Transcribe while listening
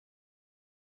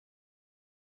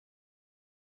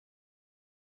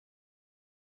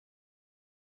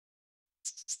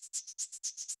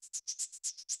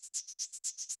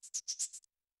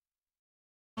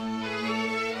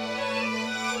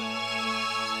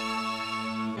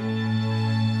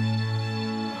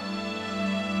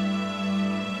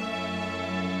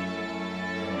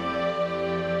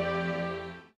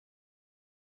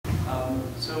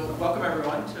So welcome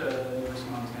everyone to the University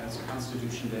of Montana's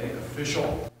Constitution Day,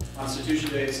 official Constitution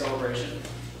Day celebration,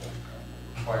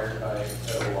 required by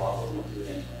federal law, but we'll do it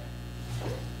anyway.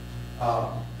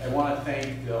 I want to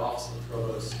thank the Office of the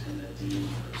Provost and the Dean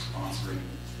for sponsoring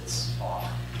this talk.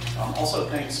 Also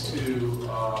thanks to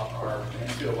our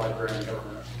Mansfield Library and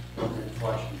Government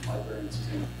Collection librarian,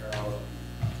 Suzanne Carroll,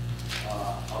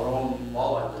 our own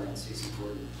law librarian, Stacey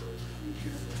Gordon, for being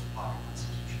here with Pocket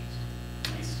Constitutions.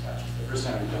 Nice touch. The first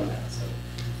time we've done that, so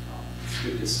it's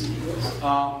good to see you.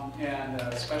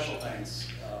 And special thanks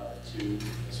to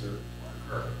Professor Warren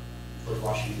Kerr for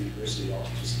Washington University. I'll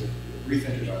just give you a brief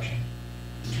introduction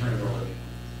and turn it over to him.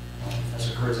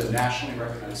 Professor Kerr is a nationally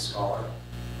recognized scholar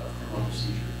of criminal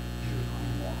procedure and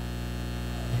common law.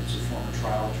 He's a former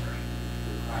trial attorney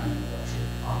for the Crime and Intellectual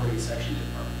Property Section,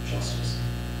 Department of Justice,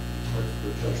 clerk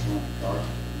for Judge Ron Dark in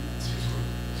the United States Court of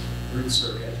Third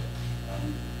Circuit.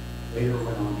 Later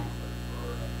went on to clerk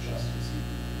for Justice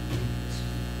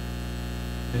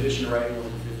in addition to writing over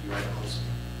 50 articles.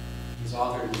 He's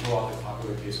authored and co-authored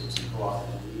popular casebooks and co-authored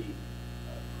a leading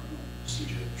criminal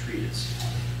procedure treatise.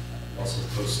 He also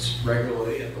posts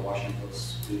regularly at the Washington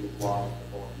Post legal blog,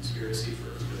 The Volk Conspiracy, for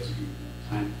those of you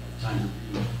who have time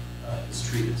to read his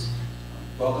treatise.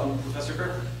 Welcome, Professor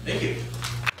Kerr. Thank you.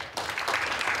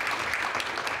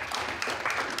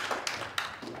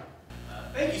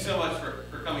 Thank you so much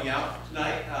for coming out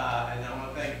tonight. And I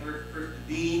want to thank first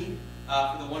the Dean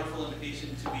for the wonderful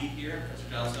invitation to be here, Professor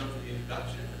Johnstone for the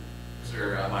introduction,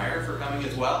 Professor Meyer for coming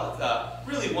as well. It's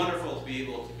really wonderful to be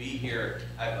able to be here.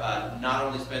 I've not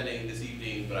only spending this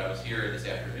evening, but I was here this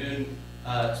afternoon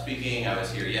speaking. I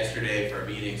was here yesterday for a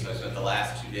meeting, so I spent the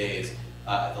last 2 days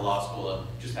at the law school and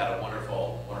just had a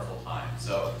wonderful, wonderful time.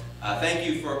 So thank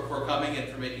you for coming and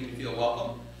for making me feel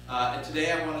welcome. And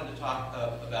today I wanted to talk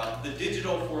about the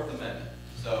digital Fourth Amendment.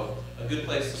 So a good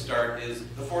place to start is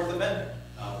the Fourth Amendment.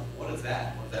 What is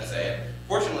that? What does that say?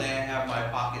 Fortunately, I have my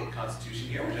pocket Constitution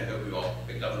here, which I hope you all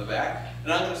picked up in the back.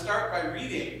 And I'm going to start by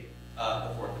reading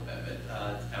the Fourth Amendment.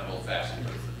 It's kind of old-fashioned,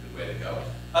 but it's a good way to go.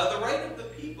 The right of the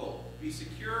people to be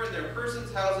secure in their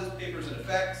persons, houses, papers, and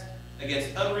effects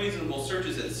against unreasonable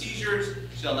searches and seizures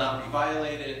shall not be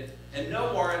violated, and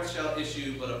no warrants shall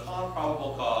issue but upon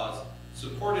probable cause,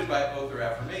 supported by oath or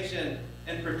affirmation,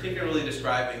 and particularly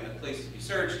describing the place to be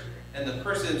searched and the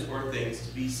persons or things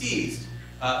to be seized.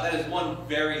 That is one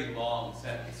very long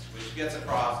sentence, which gets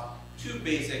across two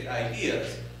basic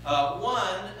ideas.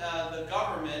 One, the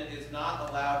government is not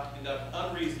allowed to conduct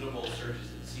unreasonable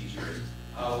searches and seizures.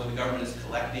 When the government is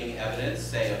collecting evidence,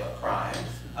 say, of a crime,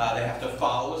 they have to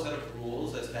follow a set of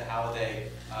rules as to how they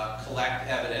collect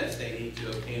evidence. They need to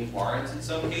obtain warrants in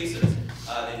some cases.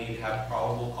 They need to have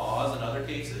probable cause in other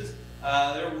cases.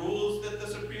 There are rules that the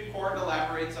Supreme Court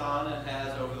elaborates on and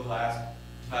has over the last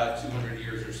 200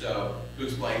 years or so to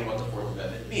explain what the Fourth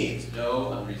Amendment means.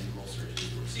 No unreasonable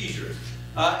searches or seizures.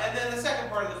 And then the second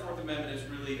part of the Fourth Amendment is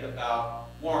really about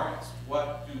warrants.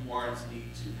 What do warrants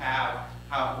need to have?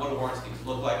 What do warrants need to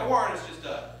look like? A warrant is just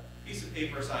a piece of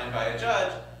paper signed by a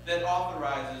judge that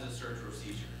authorizes a search or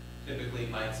seizure. Typically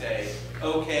it might say,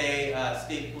 okay,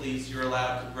 state police, you're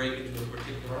allowed to break into a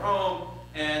particular home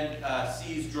and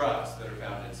seize drugs that are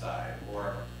found inside.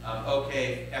 Or,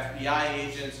 okay, FBI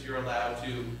agents, you're allowed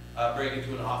to break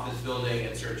into an office building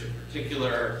and search a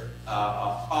particular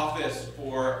office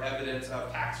for evidence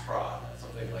of tax fraud,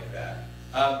 something like that.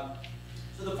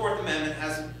 So the Fourth Amendment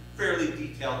has some fairly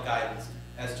detailed guidance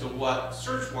as to what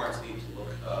search warrants need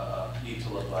to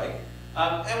look like.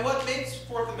 And what makes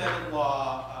Fourth Amendment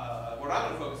law, what I'm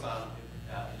going to focus on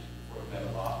in Fourth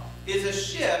Amendment law, is a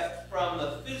shift from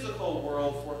the physical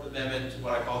world Fourth Amendment to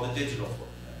what I call the digital Fourth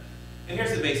Amendment. And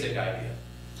here's the basic idea.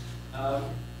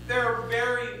 There are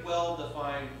very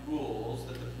well-defined rules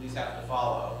that the police have to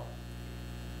follow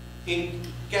in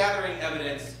gathering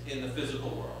evidence in the physical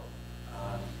world.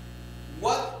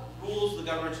 What rules the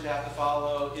government should have to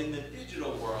follow in the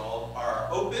digital world are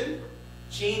open,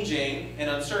 changing, and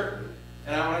uncertain.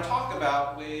 And I want to talk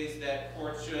about ways that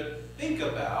courts should think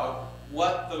about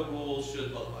what the rules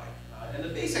should look like. And the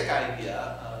basic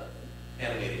idea,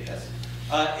 animated yes,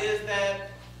 is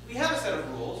that we have a set of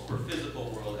rules for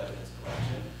physical world evidence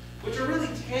collection, which are really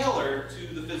tailored to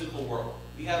the physical world.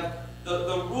 We have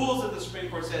the rules that the Supreme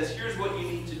Court says, here's what you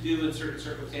need to do in certain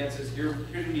circumstances, here's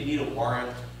when you need a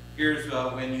warrant, here's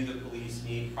when you, the police,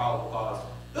 need probable cause.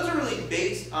 those are really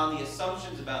based on the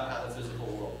assumptions about how the physical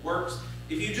world works.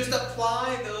 If you just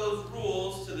apply those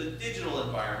rules to the digital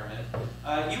environment,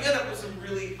 you end up with some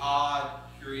really odd,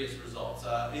 curious results.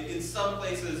 In some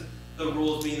places, the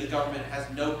rules mean the government has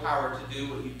no power to do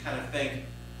what you kind of think,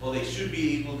 well, they should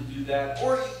be able to do that.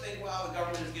 Or you think, well, the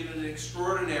government is given an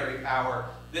extraordinary power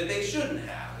that they shouldn't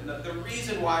have. And the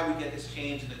reason why we get this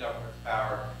change in the government's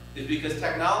power is because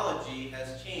technology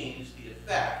has changed the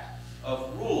effect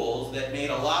of rules that made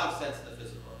a lot of sense in the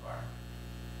physical environment.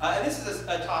 And this is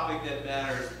a topic that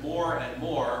matters more and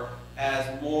more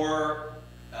as more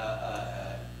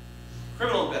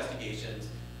criminal investigations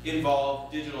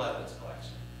involve digital evidence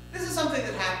collection. This is something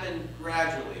that happened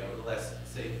gradually over the last,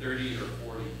 say, 30 or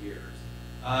 40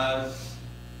 years.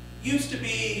 Used to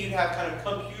be you'd have kind of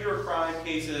computer crime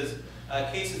cases.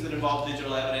 Cases that involve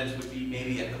digital evidence would be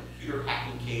maybe a computer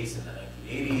hacking case in the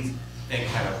 1980s. Think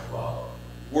kind of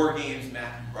war games,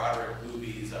 Matthew Broderick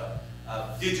movies,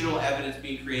 digital evidence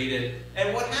being created.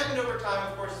 And what happened over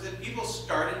time, of course, is that people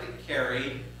started to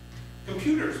carry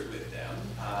computers with them.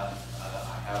 I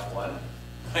have one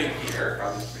right here,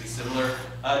 probably pretty similar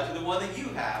to the one that you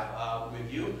have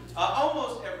with you.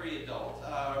 Almost every adult,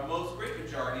 most great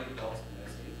majority of adults in the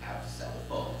United States have cell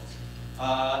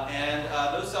phones. And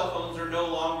those cell phones are no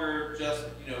longer just,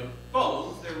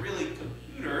 phones. They're really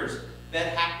computers that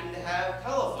happen to have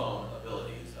telephone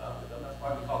abilities with them. That's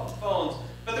why we call them phones.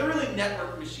 But they're really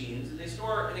network machines, and they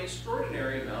store an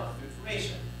extraordinary amount of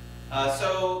information.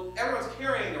 So everyone's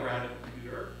carrying around a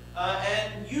computer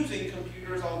and using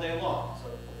computers all day long. So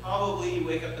probably you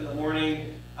wake up in the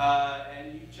morning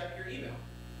and you check your email.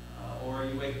 Or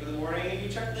you wake up in the morning and you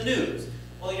check the news.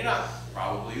 Well, you're not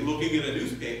probably looking at a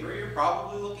newspaper, you're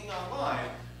probably looking online.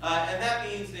 And that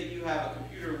means that you have a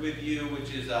computer with you,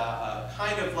 which is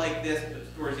kind of like this, but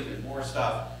stores even more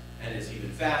stuff and is even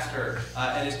faster,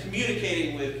 and is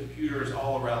communicating with computers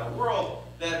all around the world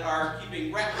that are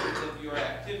keeping records of your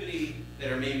activity,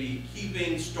 that are maybe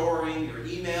storing your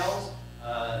emails.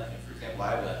 For example,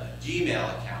 I have a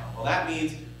Gmail account. Well, that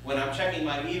means when I'm checking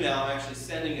my email, I'm actually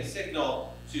sending a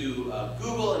signal to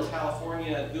Google in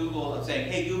California. I'm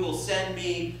saying, hey, Google, send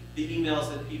me the emails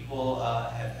that people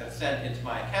have sent into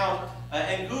my account.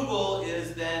 And Google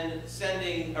is then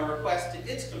sending a request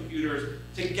to its computers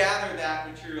to gather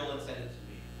that material and send it to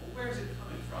me. Well, where is it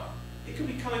coming from? It could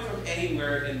be coming from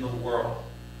anywhere in the world.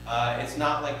 It's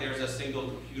not like there's a single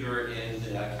computer in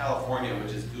California,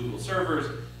 which is Google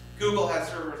servers. Google has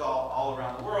servers all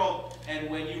around the world, and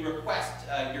when you request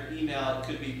your email, it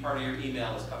could be part of your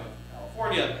email is coming from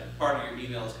California, part of your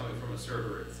email is coming from a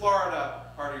server in Florida,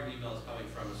 part of your email is coming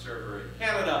from a server in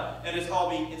Canada, and it's all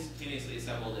being instantaneously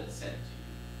assembled and sent to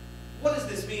you. What does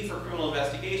this mean for criminal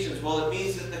investigations? Well, it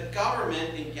means that the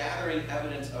government, in gathering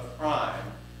evidence of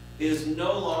crime, is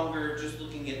no longer just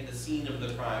looking at the scene of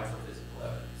the crime for physical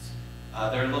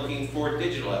evidence. They're looking for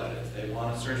digital evidence. They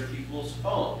want to search people's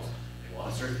phones. They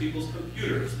want to search people's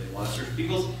computers. They want to search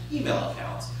people's email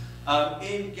accounts.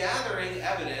 In gathering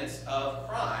evidence of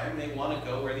crime, they want to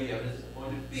go where the evidence is going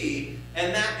to be,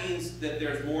 and that means that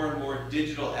there's more and more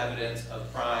digital evidence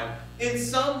of crime, in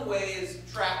some ways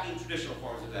tracking traditional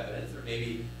forms of evidence. There may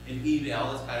be an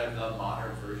email that's kind of the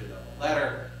modern version of a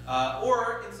letter,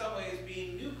 or in some ways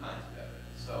being new kinds of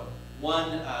evidence. So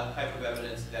one type of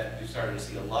evidence that we've started to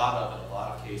see a lot of in a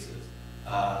lot of cases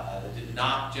that did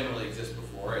not generally exist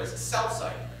before is cell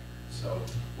site records. So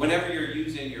whenever you're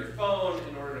using your phone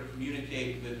in order to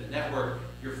communicate with the network,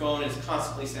 your phone is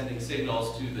constantly sending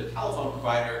signals to the telephone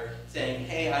provider saying,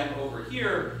 hey, I'm over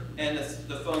here, and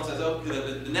the phone says, oh,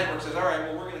 the network says, all right,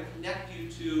 well, we're going to connect you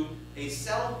to a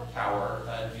cell tower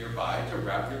nearby to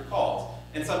route your calls.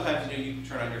 And sometimes you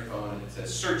turn on your phone and it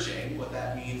says searching. What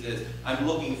that means is I'm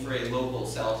looking for a local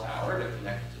cell tower to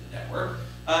connect to the network.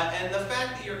 And the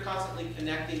fact that you're constantly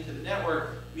connecting to the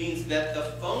network means that the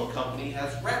phone company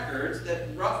has records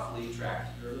that roughly track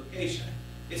your location.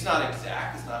 It's not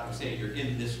exact. It's not going to say you're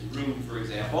in this room, for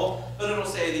example, but it'll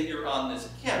say that you're on this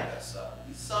campus.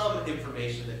 Some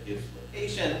information that gives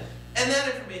location, and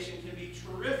that information can be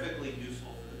terrifically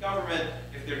useful for the government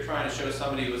if they're trying to show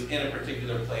somebody who was in a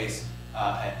particular place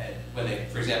when they,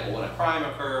 for example, when a crime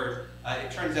occurred.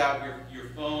 It turns out your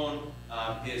phone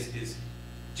is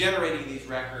generating these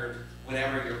records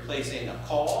whenever you're placing a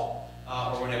call,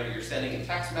 or whenever you're sending a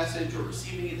text message, or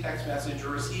receiving a text message, or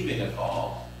receiving a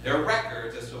call. There are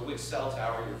records as to which cell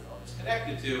tower your phone is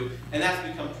connected to, and that's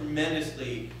become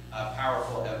tremendously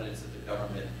powerful evidence that the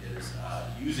government is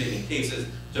using in cases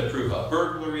to prove a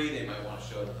burglary. They might want to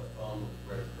show that the phone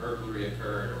where the burglary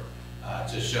occurred, or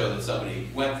to show that somebody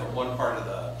went from one part of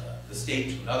the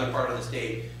state to another part of the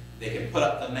state, They can put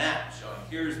up the map showing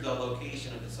here's the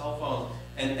location of the cell phone,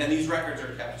 and these records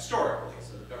are kept historically,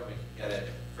 so the government can get it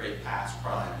for a past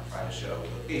crime and try to show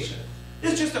location.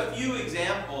 There's just a few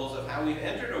examples of how we've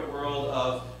entered a world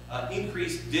of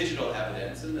increased digital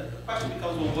evidence, and the question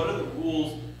becomes, well, what are the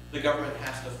rules the government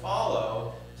has to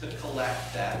follow to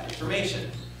collect that information?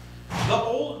 The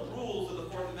old rules of the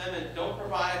Fourth Amendment don't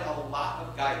provide a lot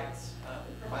of guidance.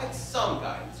 They provide some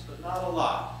guidance, but not a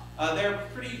lot. They're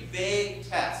pretty vague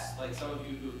tests, like some of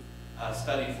you who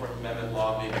studied Fourth Amendment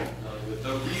law may be familiar with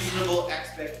the reasonable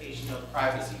expectation of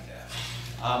privacy test.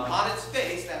 On its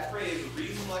face, that phrase,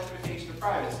 reasonable expectation of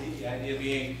privacy, the idea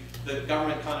being that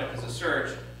government conduct is a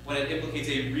search when it implicates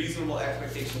a reasonable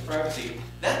expectation of privacy,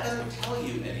 that doesn't tell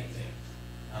you anything.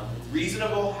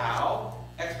 Reasonable how?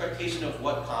 Expectation of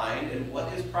what kind, and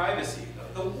what is privacy?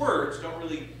 The words don't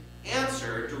really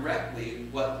answer directly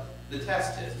what the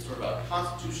test is. It's sort of a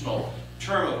constitutional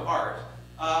term of art.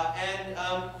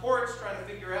 Courts trying to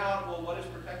figure out, well, what is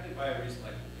protected by a reasonable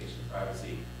expectation of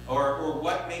privacy? Or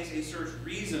what makes a search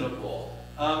reasonable?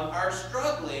 Are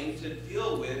struggling to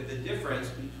deal with the difference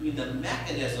between the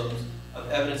mechanisms of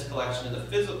evidence collection in the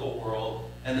physical world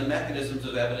and the mechanisms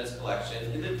of evidence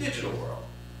collection in the digital world.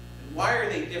 Why are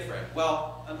they different?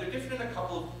 Well, they're different in a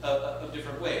couple of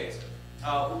different ways.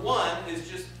 One is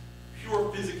just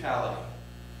pure physicality.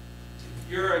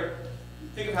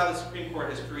 Think of how the Supreme Court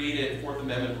has created Fourth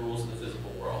Amendment rules in the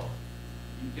physical world.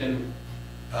 You can,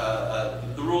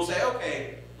 the rules say,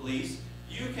 okay, police,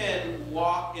 you can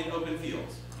walk in open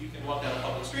fields. You can walk down a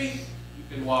public street, you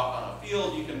can walk on a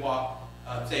field, you can walk,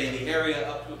 say, in the area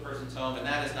up to a person's home, and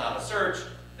that is not a search.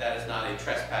 That is not a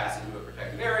trespass into a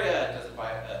protected area. It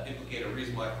doesn't implicate a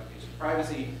reasonable expectation of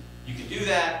privacy. You can do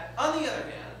that. On the other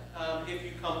hand, if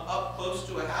you come up close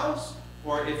to a house,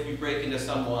 or if you break into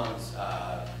someone's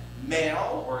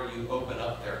mail, or you open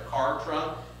up their car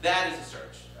trunk, that is a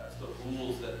search. That's the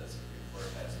rules that the Supreme Court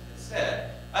has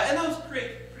said. And those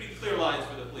create pretty clear lines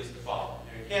for the police to follow.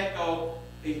 You can't go,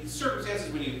 in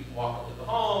circumstances when you walk up to the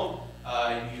home,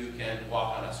 you can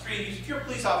walk on a street. If you're a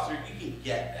police officer, you can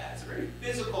get that. It's a very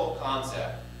physical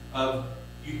concept of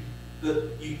you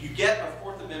get a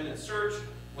Fourth Amendment search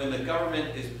when the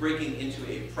government is breaking into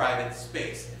a private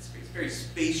space. It's very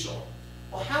spatial.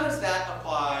 Well, how does that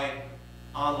apply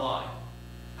online?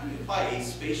 How do you apply a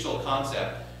spatial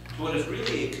concept to what is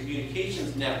really a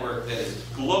communications network that is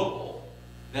global,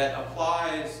 that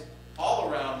applies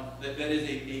all around, that is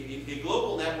a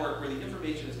global network where the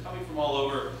information is coming from all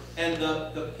over, and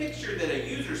the picture that a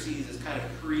user sees is kind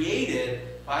of created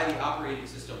by the operating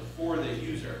system for the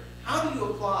user? How do you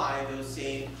apply those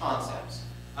same concepts?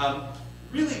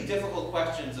 Really difficult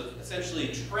questions of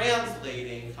essentially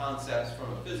translating concepts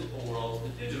from a physical world to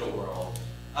the digital world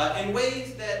in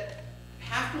ways that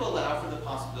have to allow for the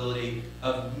possibility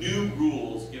of new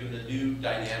rules given the new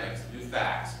dynamics, the new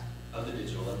facts of the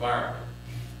digital environment.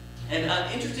 And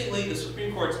interestingly, the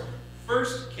Supreme Court's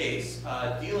first case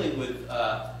dealing with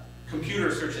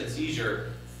computer search and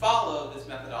seizure followed this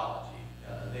methodology.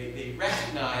 They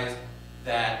recognized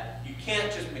that you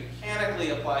can't just mechanically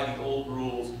apply the old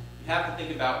rules. You have to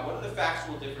think about what are the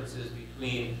factual differences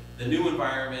between the new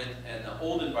environment and the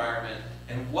old environment,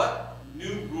 and what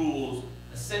new rules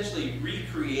essentially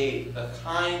recreate the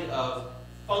kind of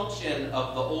function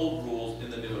of the old rules in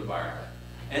the new environment.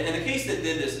 And the case that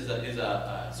did this is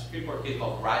a Supreme Court case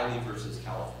called Riley versus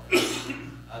California.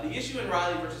 The issue in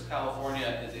Riley versus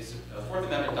California is a Fourth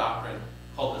Amendment doctrine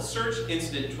called the search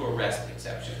incident to arrest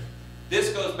exception.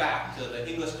 This goes back to the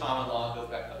English common law, goes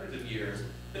back hundreds of years.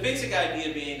 The basic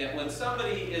idea being that when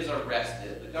somebody is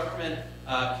arrested, the government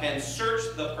can search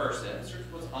the person, search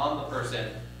what's on the person,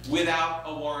 without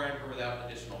a warrant or without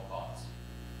additional cause.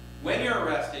 When you're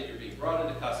arrested, you're being brought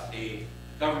into custody,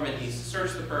 the government needs to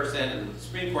search the person, and the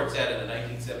Supreme Court said in the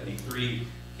 1973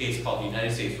 case called the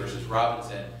United States versus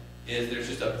Robinson, is there's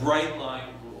just a bright line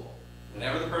rule.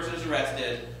 Whenever the person is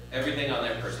arrested, everything on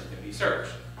that person can be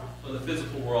searched. So in the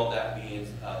physical world, that means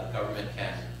the government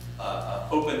can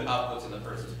open up what's in the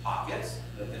person's pockets.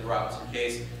 In the Robinson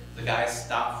case, the guy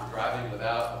stopped for driving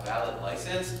without a valid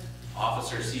license.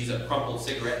 Officer sees a crumpled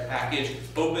cigarette package,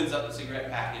 opens up the cigarette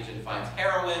package and finds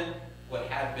heroin. What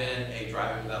had been a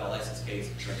driving without a license case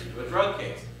turned into a drug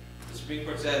case. The Supreme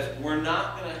Court says we're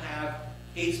not going to have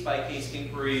case-by-case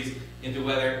inquiries into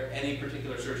whether any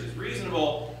particular search is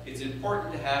reasonable. It's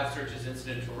important to have searches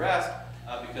incident to arrest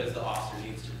because the officer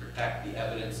needs to protect the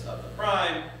evidence of the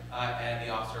crime, and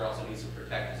the officer also needs to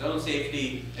protect his own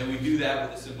safety, and we do that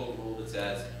with a simple rule that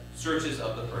says searches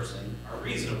of the person are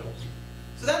reasonable.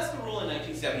 So that's the rule in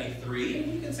 1973,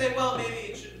 and you can say, well, maybe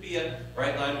it shouldn't be a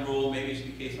bright line rule, maybe it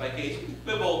should be case by case. You can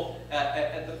quibble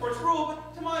at the court's rule,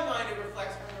 but to my mind, it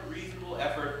reflects kind of a reasonable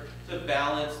effort to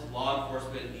balance law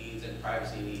enforcement needs and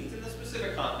privacy needs in the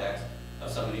specific context of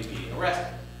somebody being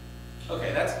arrested.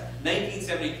 Okay, that's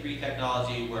 1973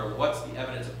 technology, where what's the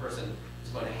evidence a person is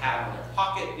going to have in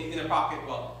their pocket?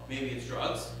 Well, maybe it's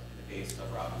drugs, in the case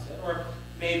of Robinson, or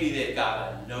maybe they've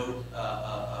got a note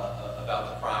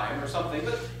about the crime or something,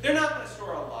 but they're not going to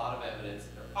store a lot of evidence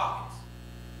in their pockets.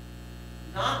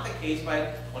 Not the case by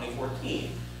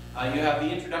 2014. You have the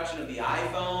introduction of the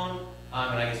iPhone,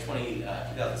 and I guess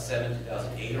 2007,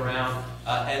 2008 around,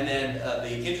 and then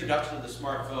the introduction of the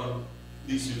smartphone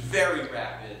leads to very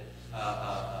rapid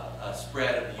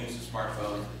spread of the use of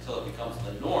smartphones until it becomes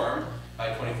the norm by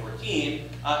 2014.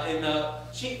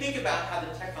 Think about how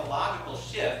the technological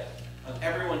shift of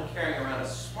everyone carrying around a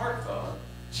smartphone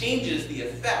changes the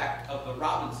effect of the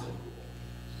Robinson rule.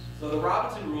 So the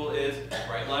Robinson rule is a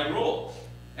bright line rule.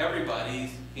 Everybody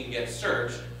can get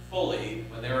searched fully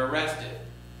when they're arrested,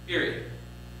 period.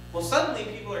 Well, suddenly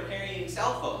people are carrying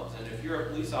cell phones, and if you're a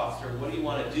police officer, what do you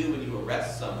want to do when you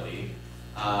arrest somebody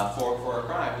for a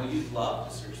crime? Well, you'd love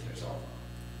to search their cell phone.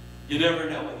 You never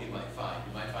know what you might find.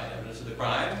 You might find evidence of the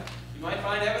crime. You might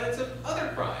find evidence of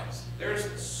other crimes.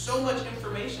 There's so much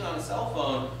information on a cell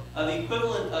phone, the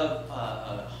equivalent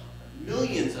of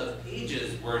millions of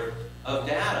pages worth of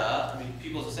data. I mean,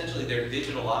 people's essentially their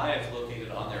digital lives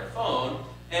located on their phone.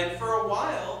 And for a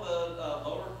while, the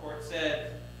lower court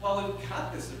said, well, we've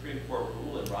got the Supreme Court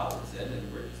rule in Robinson,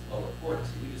 and we're just lower courts,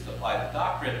 so we just apply the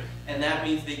doctrine. And that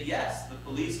means that, yes, the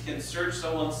police can search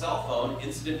someone's cell phone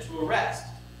incident to arrest.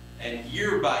 And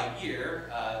year by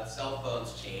year, cell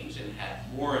phones changed and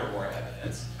had more and more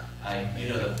evidence. You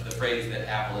know the phrase that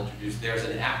Apple introduced, there's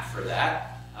an app for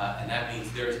that. And that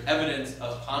means there's evidence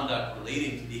of conduct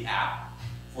relating to the app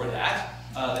for that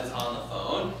that's on the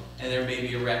phone. And there may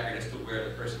be a record as to where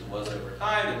the person was over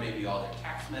time. There may be all their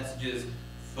text messages,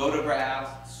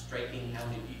 photographs. Striking how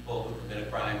many people who commit a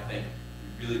crime think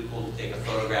it'd be really cool to take a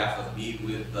photograph of me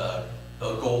with the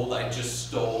gold I just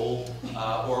stole,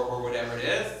 or whatever it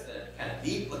is. Kind of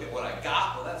neat, look at what I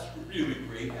got. Well, that's really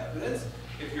great evidence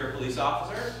if you're a police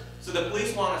officer. So the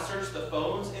police want to search the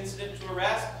phones incident to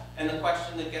arrest, and the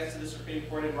question that gets to the Supreme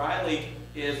Court in Riley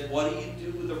is, what do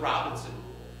you do with the Robinson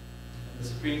rule? And the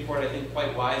Supreme Court, I think,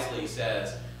 quite wisely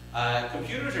says,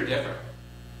 computers are different.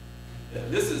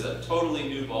 This is a totally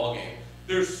new ballgame.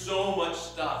 There's so much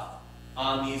stuff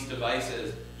on these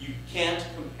devices, you can't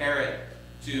compare it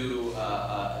to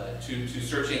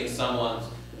searching someone's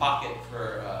pocket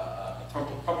for a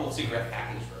crumpled cigarette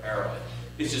package for heroin.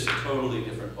 It's just a totally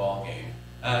different ballgame.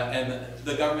 And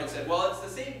the government said, well, it's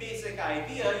the same basic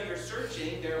idea. You're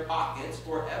searching their pockets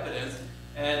for evidence.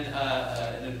 And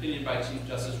an opinion by Chief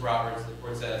Justice Roberts, the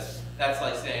court says, that's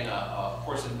like saying a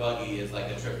horse and buggy is like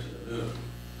a trip to the moon.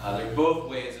 They're both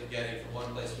ways of getting from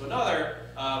one place to another,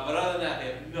 but other than that, they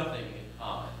have nothing in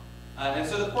common. And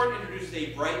so the court introduced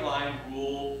a bright line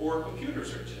rule for computer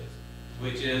searches,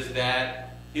 which is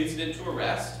that incident to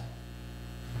arrest,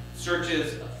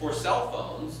 searches for cell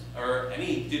phones or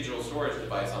any digital storage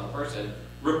device on the person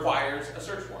requires a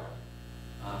search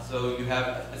warrant. So you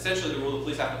have essentially the rule the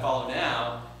police have to follow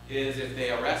now is if they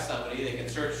arrest somebody, they can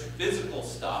search physical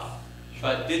stuff,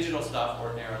 but digital stuff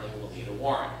ordinarily will need a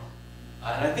warrant.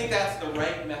 And I think that's the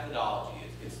right methodology.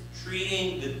 It's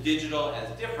treating the digital as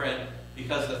different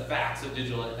because the facts of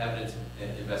digital evidence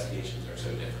investigations are so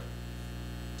different.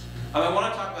 I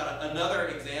want to talk about another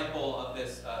example of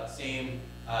this same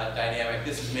dynamic.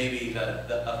 This is maybe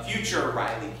a future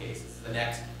Riley case. This is the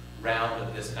next round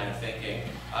of this kind of thinking,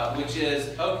 which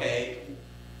is, okay,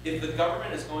 if the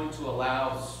government is going to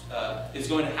allow, is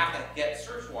going to have to get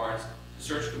search warrants to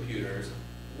search computers,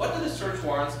 what do the search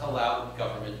warrants allow the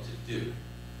government to do?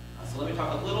 So let me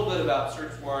talk a little bit about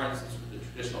search warrants in the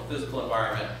traditional physical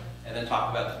environment, and then talk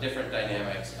about the different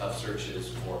dynamics of searches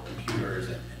for computers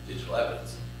and digital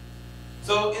evidence.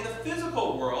 So in the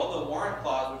physical world, the warrant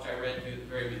clause, which I read to you at the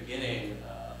very beginning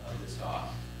of this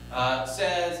talk,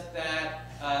 says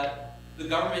that the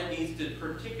government needs to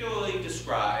particularly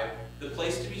describe the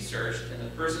place to be searched and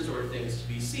the persons or things to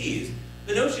be seized.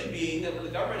 The notion being that when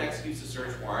the government executes a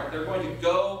search warrant, they're going to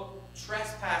go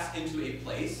trespass into a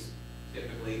place,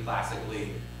 typically,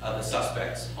 classically, the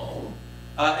suspect's home,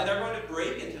 and they're going to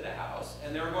break into the house,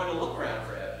 and they're going to look around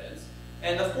for evidence.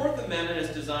 And the Fourth Amendment is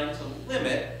designed to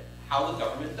limit how the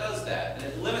government does that. And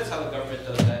it limits how the government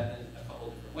does that in a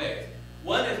couple different ways.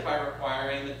 One is by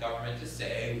requiring the government to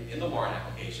say, in the warrant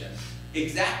application,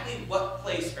 exactly what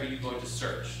place are you going to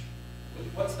search?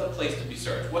 What's the place to be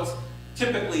searched? What's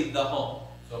typically the home?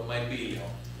 So it might be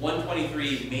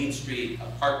 123 Main Street,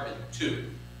 apartment 2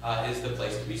 is the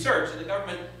place to be searched, and the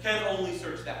government can only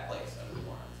search that place under the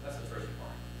warrant. So that's the first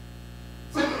requirement.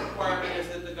 Second requirement is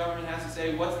that the government has to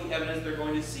say what's the evidence they're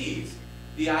going to seize.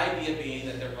 The idea being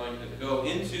that they're going to go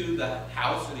into the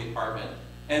house or the apartment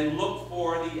and look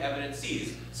for the evidence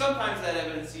seized. Sometimes that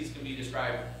evidence seized can be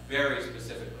described very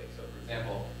specifically. So for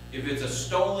example, if it's a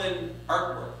stolen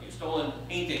artwork, a stolen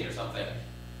painting or something,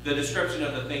 the description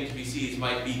of the thing to be seized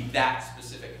might be that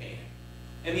specific painting.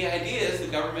 And the idea is the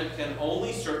government can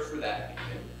only search for that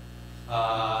painting.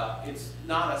 It's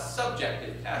not a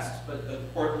subjective test, but the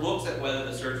court looks at whether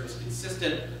the search was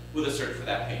consistent with a search for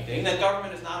that painting. The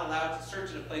government is not allowed to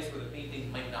search in a place where the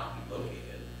painting might not be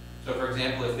located. So for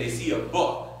example, if they see a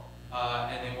book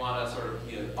and they want to sort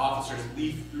of, officers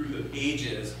leaf through the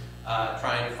pages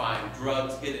trying to find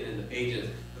drugs hidden in the pages,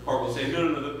 the court will say,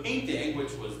 no, the painting,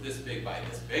 which was this big by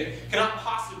this big, cannot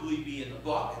possibly be in the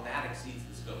book, and that exceeds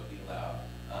the scope of the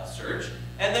allowed search.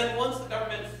 And then once the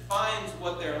government finds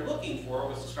what they're looking for,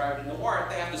 was described in the warrant,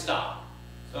 they have to stop.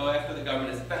 So after the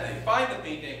government they find the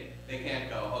painting, they can't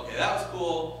go, okay, that was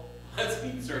cool, let's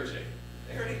keep searching.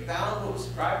 They already found what was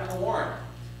described in the warrant.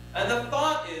 And the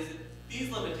thought is that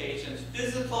these limitations,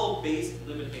 physical-based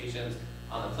limitations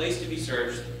on the place to be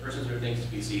searched, the persons or things to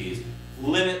be seized,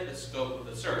 limit the scope of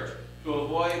the search to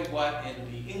avoid what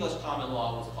in the English common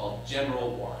law was called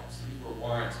general warrants. These were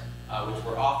warrants which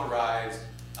were authorized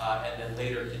and then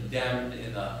later condemned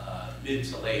in the mid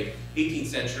to late 18th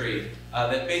century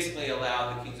that basically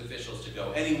allowed the king's officials to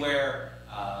go anywhere,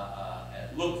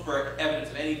 and look for evidence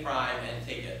of any crime and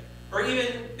take it. Or even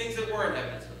things that weren't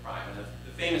evidence of a crime. And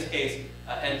the famous case,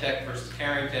 Entek versus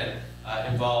Carrington,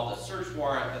 involved a search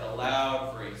warrant that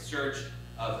allowed for a search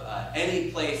of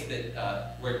any place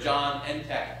that where John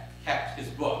Entek kept his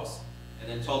books, and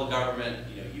then told the government,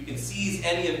 you can seize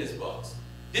any of his books.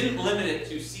 Didn't limit it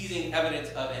to seizing evidence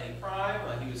of any crime.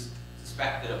 He was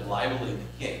suspected of libeling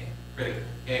the king, critical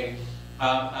king.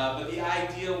 But the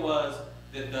idea was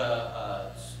that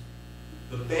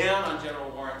the ban on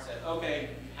general warrants said, okay,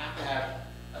 you have to have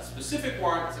a specific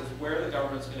warrant that says where the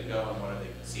government's going to go and what are they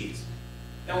going to seize.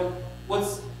 Now,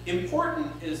 what's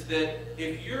important is that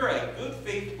if you're a good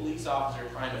faith police officer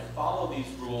trying to follow these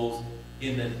rules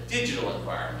in the digital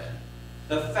environment,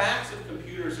 the facts of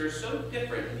computers are so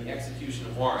different in the execution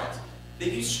of warrants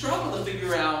that you struggle to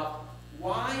figure out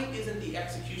why isn't the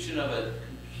execution of a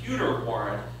computer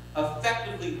warrant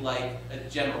effectively like a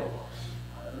general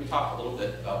warrant. Let me talk a little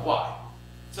bit about why.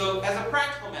 So as a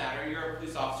practical matter, you're a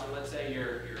police officer, let's say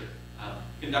you're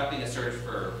conducting a search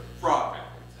for fraud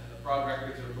records. And the fraud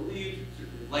records are believed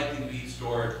to likely to be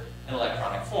stored in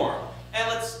electronic form. And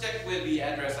let's stick with the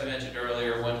address I mentioned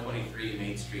earlier, 123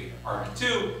 Main Street, apartment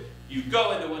 2. You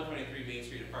go into 123 Main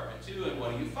Street, apartment 2, and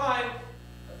what do you find?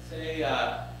 Let's say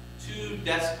 2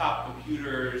 desktop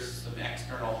computers, some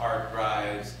external hard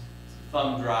drives, some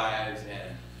thumb drives,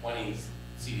 and 20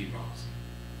 CD-ROMs.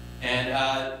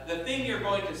 And the thing you're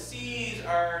going to seize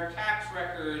are tax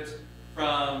records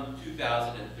from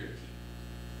 2013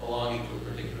 belonging to a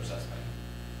particular suspect.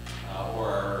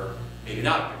 Or maybe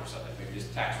not a particular suspect, maybe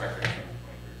just tax records from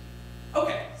 2013.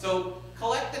 Okay, so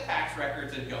collect the tax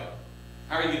records and go.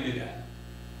 How are you going to do that?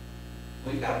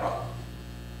 Well, you've got a problem.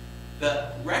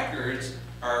 The records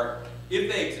are,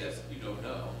 if they exist, you don't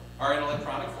know, are in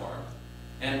electronic form,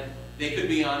 and they could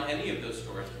be on any of those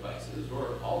storage devices,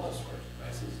 or all those storage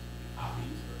devices, copies,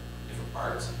 or different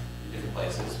parts, in different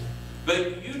places.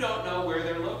 But you don't know where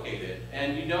they're located,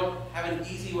 and you don't have an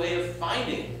easy way of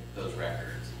finding those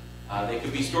records. They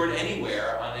could be stored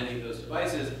anywhere on any of those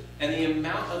devices, and the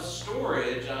amount of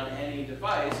storage on any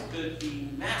device could be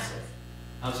massive.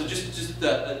 So just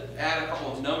to add a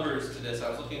couple of numbers to this, I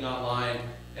was looking online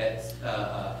at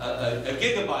a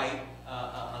gigabyte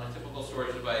on a typical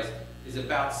storage device is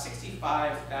about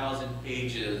 65,000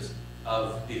 pages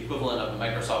of the equivalent of a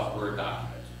Microsoft Word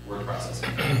document, word processing.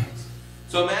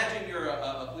 So imagine you're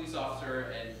a police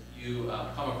officer and you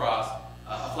come across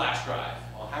a flash drive.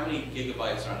 Well, how many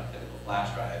gigabytes are on a typical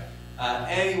flash drive?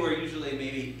 Anywhere usually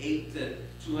maybe 8 to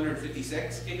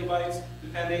 256 gigabytes,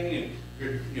 depending.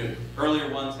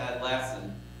 Earlier ones had less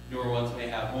and newer ones may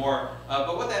have more.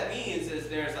 But what that means is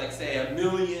there's like, say, 1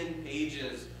 million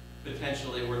pages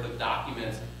potentially worth of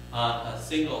documents on a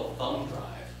single thumb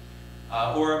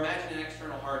drive. Or imagine an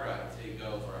external hard drive. Say you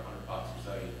go for $100 or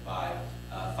so, you buy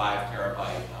a 5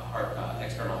 terabyte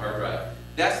external hard drive.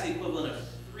 That's the equivalent of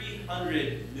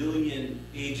 300 million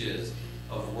pages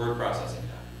of word processing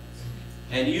documents.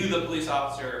 And you, the police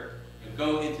officer,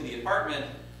 go into the apartment,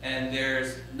 and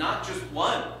there's not just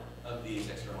one of these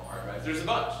external hard drives, there's a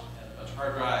bunch. And a bunch of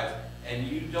hard drives, and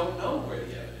you don't know where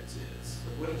the evidence is.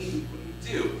 What do you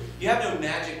do? You have no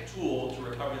magic tool to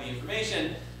recover the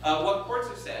information. What courts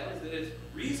have said is that it's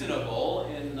reasonable,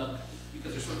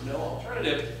 because there's sort of no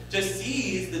alternative, to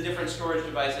seize the different storage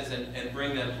devices and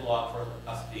bring them to law enforcement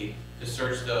custody to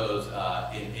search those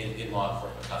in law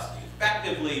enforcement custody.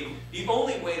 Effectively, the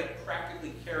only way to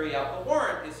practically carry out the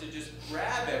warrant is to just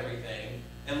grab everything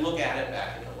and look at it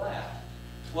back in the lab.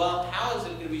 Well, how is it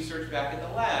going to be searched back in the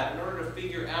lab? In order to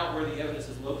figure out where the evidence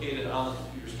is located on the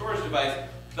computer storage device,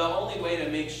 the only way to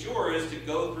make sure is to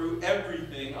go through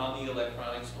everything on the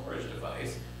electronic storage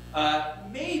device.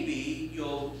 Maybe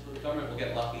the government will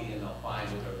get lucky and they'll find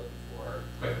what they're looking for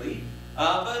quickly,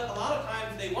 but a lot of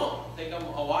times they won't. It'll take them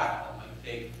a while. It might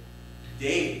take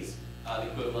days, the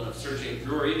equivalent of searching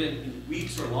through, or even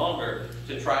weeks or longer,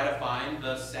 to try to find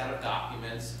the set of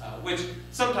documents, which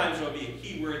sometimes will be a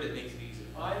keyword that makes it easy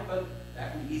to find, but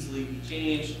that can easily be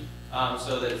changed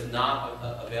so that it's not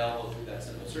available through that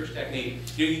simple search technique.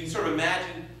 You can sort of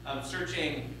imagine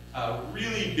searching a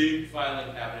really big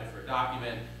filing cabinet for a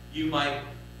document. You might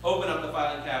open up the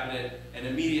filing cabinet and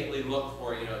immediately look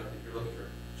for, if you're looking for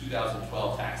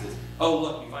 2012 taxes, oh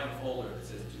look, you find a folder that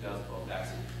says 2012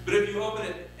 taxes. But if you open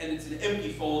it and it's an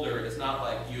empty folder, it's not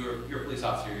like you're a police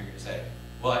officer, you're going to say,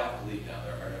 well, I have to leave now,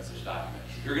 there are no such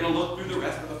documents. You're going to look through the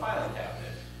rest of the filing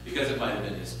cabinet because it might have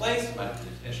been displaced, it might have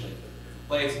been intentionally put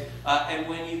in a different place. And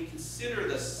when you consider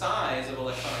the size of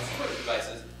electronic storage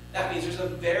devices, that means there's a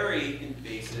very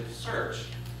invasive search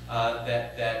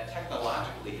that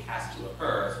technologically has to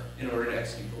occur in order to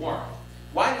execute the warrant.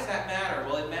 Why does that matter?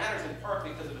 Well, it matters in part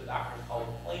because of a doctrine called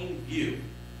plain view.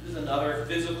 This is another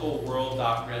physical world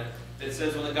doctrine that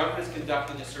says when the government is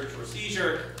conducting a search or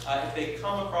seizure, if they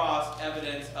come across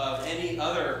evidence of any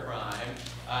other crime,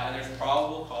 and there's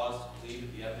probable cause to believe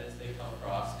that the evidence they come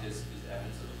across is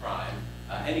evidence of the crime,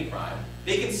 any crime,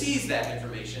 they can seize that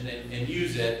information and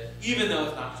use it, even though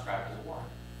it's not described as a warrant.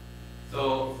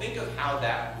 So think of how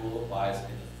that rule applies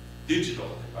in the digital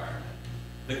environment.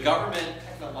 The government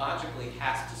technologically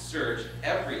has to search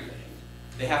everything.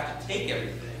 They have to take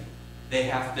everything. They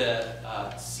have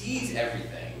to seize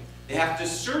everything. They have to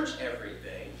search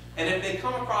everything. And if they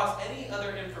come across any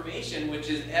other information which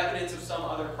is evidence of some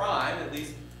other crime, at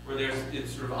least where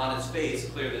it's sort of on its face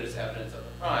clear that it's evidence of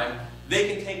a crime,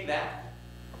 they can take that.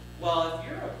 Well, if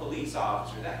you're a police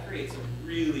officer, that creates some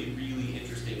really, really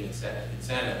interesting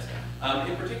incentives.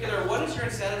 In particular, what is your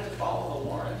incentive to follow the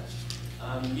warrant?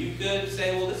 You could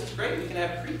say, well, this is great, we can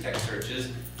have pretext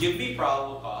searches. Give me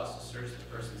probable cause to search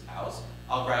the person's house.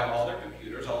 I'll grab all their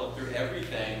computers, I'll look through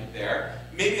everything there.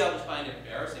 Maybe I'll just find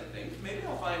embarrassing things. Maybe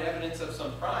I'll find evidence of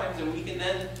some crimes, and we can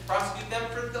then prosecute them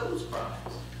for those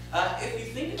crimes. If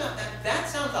you think about that, that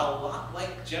sounds a lot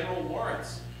like general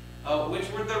warrants,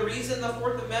 which were the reason the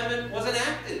Fourth Amendment was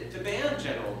enacted, to ban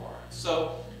general warrants.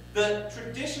 So the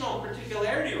traditional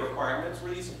particularity requirements were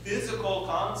these physical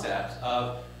concepts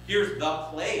of here's the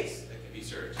place that can be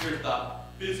searched, here's the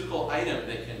physical item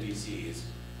that can be seized.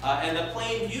 And the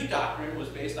plain view doctrine was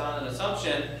based on an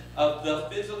assumption of the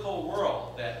physical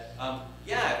world, that,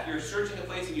 yeah, if you're searching a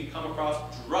place and you come across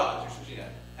drugs, you're searching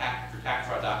for tax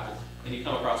fraud documents, and you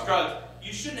come across drugs,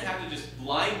 you shouldn't have to just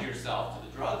blind yourself to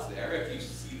the drugs there. If you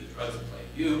see the drugs in plain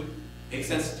view, it makes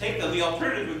sense to take them. The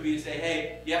alternative would be to say,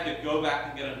 hey, you have to go back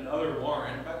and get another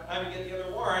warrant. By the time you get the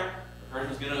other warrant, the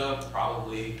person's going to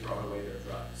probably throw away their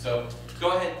drugs. So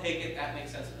go ahead and take it. That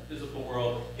makes sense in the physical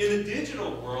world. In the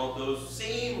digital world, those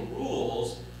same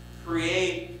rules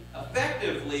create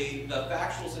effectively the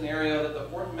factual scenario that the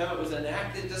Fourth Amendment was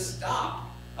enacted to stop,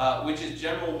 which is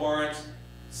general warrants,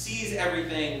 seize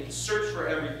everything, search for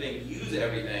everything, use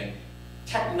everything.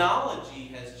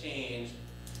 Technology has changed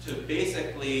to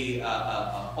basically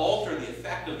alter the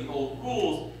effect of the old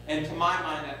rules, and to my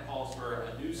mind that calls for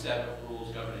a new set of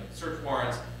rules governing search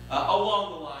warrants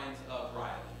along the lines of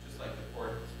Riley, just like the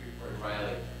Supreme Court of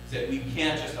Riley said we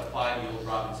can't just apply the old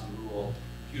Robinson rule.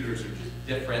 Computers are just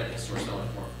different, they store so much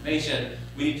more information.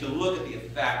 We need to look at the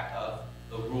effect of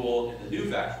the rule in the new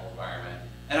factual environment,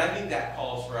 and I think that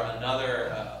calls for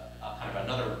another kind of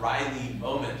another Riley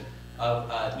moment of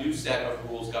a new set of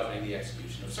rules governing the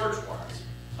execution of search warrants.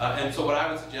 And so what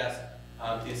I would suggest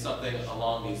is something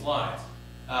along these lines.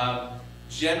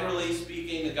 Generally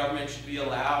speaking, the government should be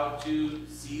allowed to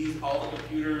seize all the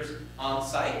computers on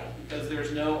site because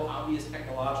there's no obvious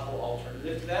technological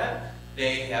alternative to that.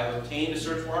 They have obtained a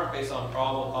search warrant based on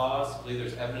probable cause, believe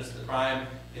there's evidence of the crime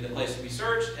in the place to be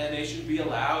searched, and they should be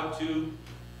allowed to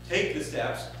take the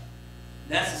steps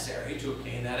necessary to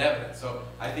obtain that evidence. So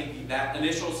I think that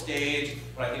initial stage,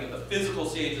 when I think of the physical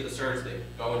stage of the search, they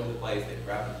go into the place, they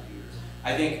grab the computers,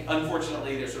 I think,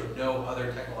 unfortunately, there's sort of no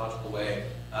other technological way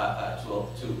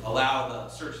to allow the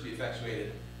search to be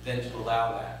effectuated than to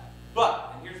allow that.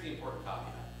 But, and here's the important caveat,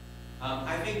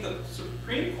 I think the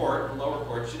Supreme Court and lower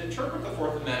courts should interpret the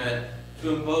Fourth Amendment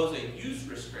to impose a use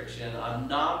restriction on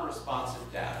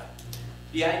non-responsive data.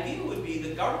 The idea would be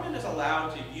the government is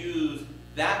allowed to use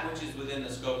that which is within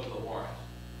the scope of the warrant.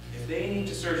 If they need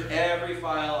to search every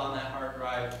file on that hard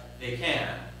drive, they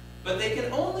can. But they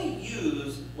can only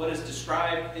use what is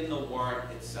described in the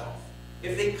warrant itself.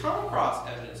 If they come across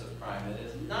evidence of crime that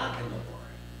is not in the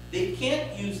warrant, they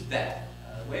can't use that.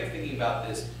 The way of thinking about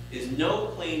this is no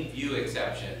plain view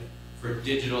exception for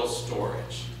digital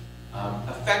storage.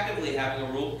 Effectively having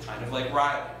a rule kind of like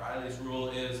Riley. Riley's rule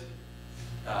is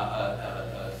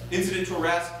incident to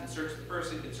arrest, can search the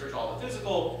person, can search all the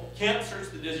physical, can't search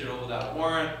the digital without a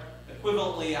warrant.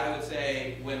 Equivalently, I would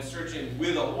say when searching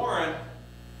with a warrant,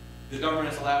 the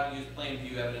government is allowed to use plain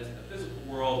view evidence in the physical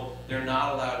world. They're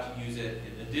not allowed to use it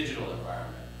in the digital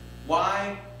environment.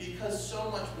 Why? Because so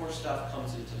much more stuff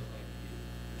comes into plain view.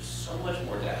 There's so much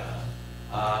more data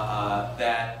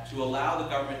that to allow the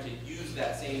government to use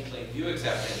that same plain view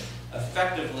exception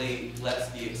effectively lets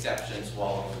the exception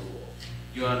swallow the rule.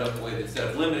 You end up with, instead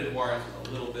of limited warrants with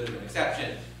a little bit of an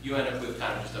exception, you end up with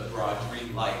kind of just a broad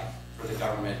green light for the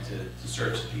government to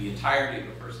search the entirety of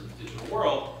a person's digital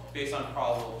world based on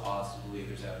probable cause to believe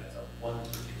there's evidence of one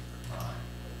particular crime.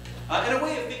 And a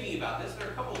way of thinking about this, there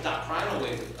are a couple of doctrinal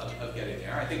ways of getting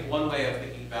there. I think one way of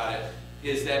thinking about it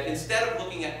is that instead of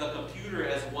looking at the computer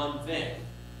as one thing,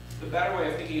 the better way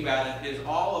of thinking about it is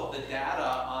all of the data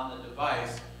on the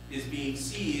device is being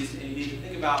seized, and you need to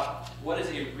think about what is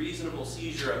a reasonable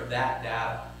seizure of that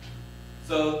data.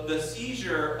 So the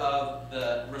seizure of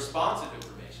the responsive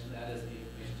information, that is the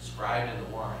information described in the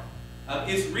warrant,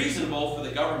 is reasonable for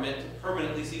the government to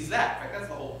permanently seize that. In fact, that's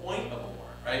the whole point of a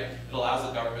warrant, right? It allows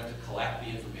the government to collect the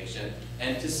information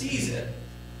and to seize it.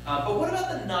 But what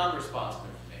about the non-responsive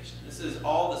information? This is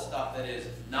all the stuff that is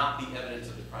not the evidence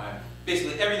of the crime,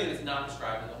 basically everything that's not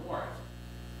described in the warrant.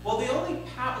 Well, the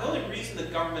only reason the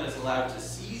government is allowed to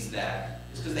seize that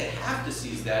is because they have to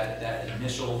seize that at that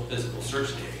initial physical search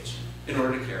stage in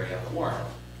order to carry out the warrant.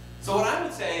 So what I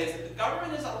would say is that the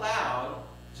government is allowed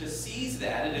to seize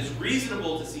that. It is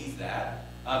reasonable to seize that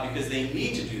because they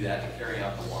need to do that to carry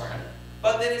out the warrant.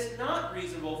 But that it's not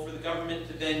reasonable for the government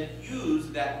to then use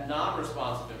that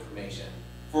non-responsive information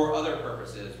for other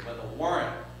purposes when the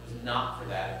warrant was not for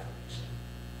that information.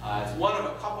 It's one of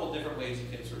a couple different ways you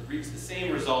can sort of reach the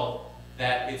same result,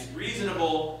 that it's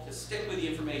reasonable to stick with the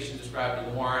information described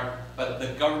in the warrant, but the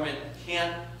government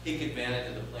can't take advantage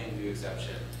of the plain view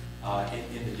exception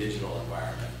in the digital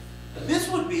environment. Now, this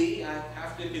would be, I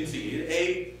have to concede,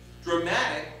 a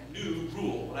dramatic new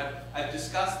rule. And I've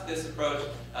discussed this approach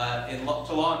to law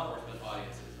enforcement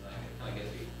audiences, and I kind of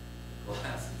get the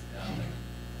glasses down there.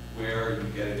 Where are you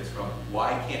getting this from?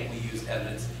 Why can't we use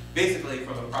evidence? Basically,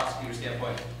 from a prosecutor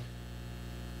standpoint,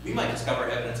 we might discover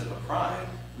evidence of a crime.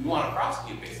 We want to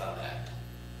prosecute based on that.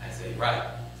 I say, right.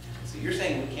 So you're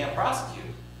saying we can't prosecute?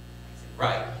 I say,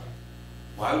 right.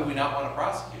 Why would we not want to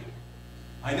prosecute?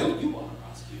 I know you want to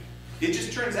prosecute. It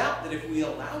just turns out that if we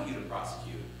allow you to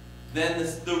prosecute, then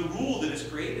the rule that is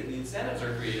created, the incentives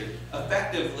are created,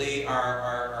 effectively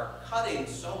are cutting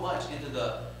so much into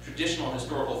the traditional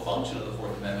historical function of the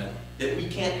Fourth Amendment that we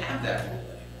can't have that rule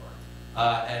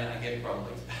anymore. And I get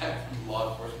grumblings back from the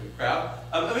law enforcement crowd.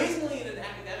 Amazingly, in an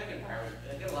academic environment,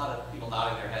 I get a lot of people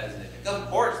nodding their heads and they think, of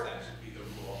course that should be the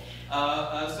rule.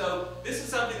 So this is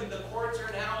something that the courts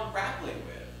are now grappling with.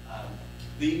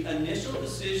 The initial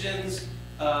decisions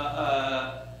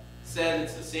said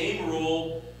it's the same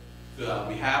rule.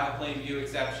 We have a plain view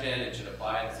exception. It should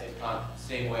apply in the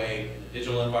same way in the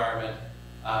digital environment.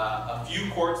 A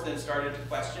few courts then started to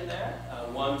question that.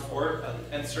 One court,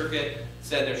 the 10th Circuit,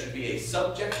 said there should be a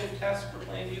subjective test for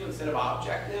plain view instead of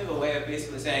objective, a way of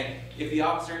basically saying if the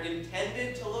officer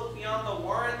intended to look beyond the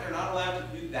warrant, they're not allowed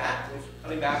to do that. So we're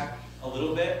cutting back a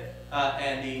little bit.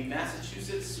 And the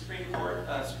Massachusetts Supreme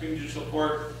Judicial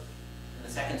Court,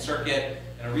 and the 2nd Circuit,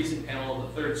 and a recent panel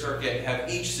of the 3rd Circuit have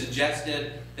each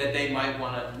suggested that they might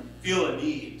want to feel a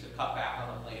need to cut back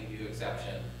on the plain view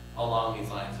exception along these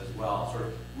lines as well, sort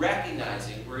of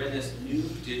recognizing we're in this new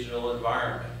digital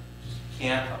environment. Just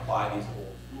can't apply these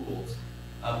old rules.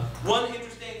 One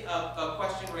interesting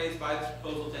question raised by this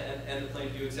proposal to end the plain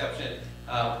view exception,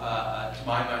 to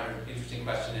my mind, an interesting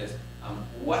question is,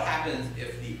 what happens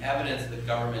if the evidence the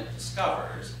government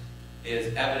discovers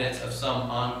is evidence of some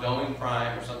ongoing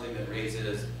crime or something that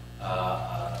raises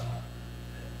an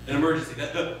emergency?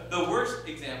 The worst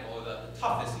example, or the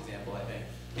toughest example, I think,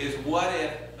 is what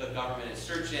if the government is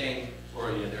searching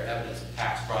or their evidence of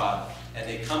tax fraud, and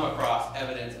they come across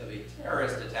evidence of a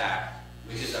terrorist attack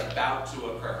which is about to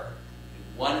occur.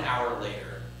 1 hour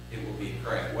later, it will be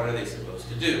occurring. What are they supposed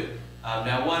to do?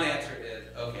 Now, one answer is,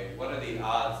 okay, what are the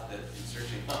odds that in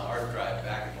searching on a hard drive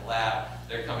back in the lab,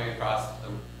 they're coming across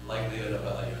the likelihood of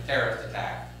a terrorist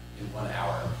attack in 1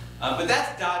 hour? But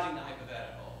that's dodging the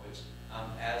hypothetical, which,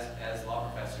 as law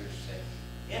professors say,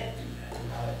 you can't do that.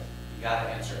 You gotta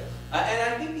answer it.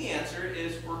 And I think the answer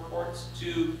is for courts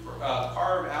to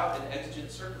carve out an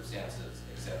exigent circumstances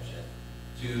exception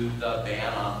to the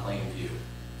ban on plain view.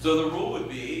 So the rule would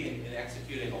be, in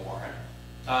executing a warrant,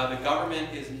 the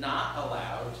government is not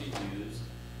allowed to use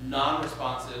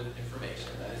non-responsive information,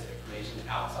 that is information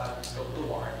outside the scope of the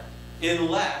warrant,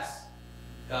 unless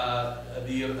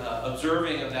the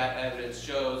observing of that evidence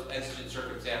shows exigent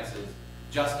circumstances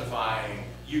justifying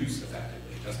use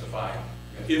effectively, justifying,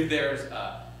 if there's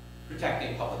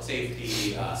protecting public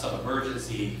safety, some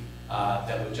emergency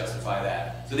that would justify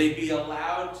that. So they'd be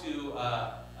allowed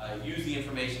to use the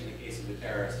information in the case of a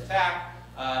terrorist attack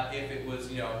if it was,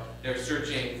 they're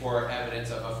searching for evidence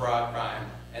of a fraud crime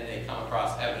and they come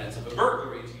across evidence of a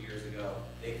burglary 2 years ago,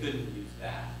 they couldn't use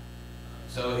that.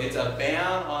 So it's a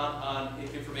ban on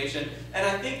information, and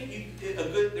I think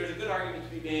there's a good argument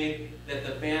to be made that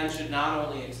the ban should not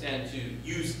only extend to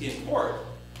use in court,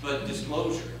 but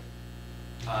disclosure.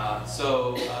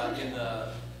 In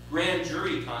the grand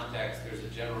jury context, there's a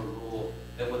general rule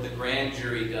that what the grand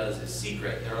jury does is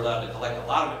secret. They're allowed to collect a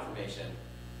lot of information,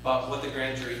 but what the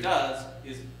grand jury does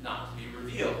is not to be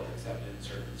revealed except in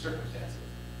certain circumstances.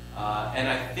 And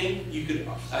I think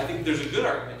there's a good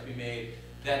argument to be made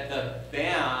that the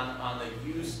ban on the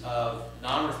use of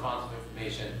non-responsive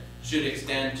information should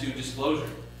extend to disclosure,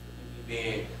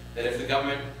 meaning that if the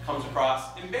government comes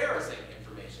across embarrassing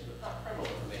information, but not criminal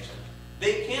information,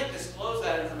 they can't disclose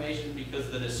that information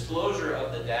because the disclosure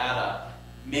of the data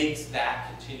makes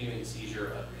that continuing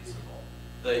seizure unreasonable.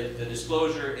 The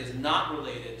disclosure is not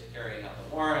related to carrying out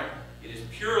the warrant. It is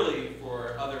purely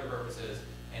for other purposes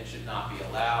and should not be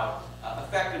allowed,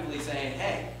 effectively saying,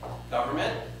 hey,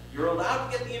 government, you're allowed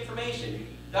to get the information. You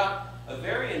can conduct a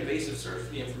very invasive search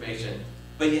for the information,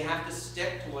 but you have to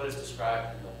stick to what is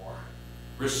described in the warrant.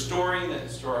 Restoring the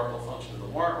historical function of the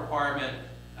warrant requirement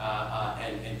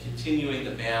and continuing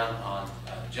the ban on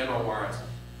general warrants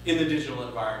in the digital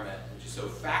environment, which is so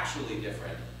factually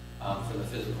different from the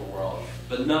physical world,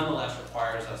 but nonetheless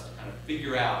requires us to kind of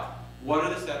figure out what are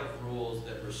the set of rules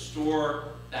that restore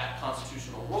that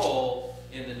constitutional role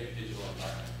in the new digital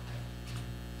environment.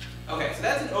 Okay, so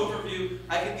that's an overview.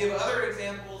 I could give other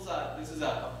examples. This is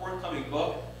a forthcoming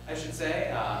book, I should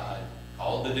say,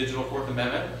 called The Digital Fourth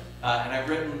Amendment. And I've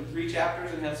written 3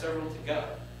 chapters and have several to go.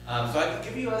 So I could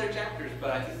give you other chapters,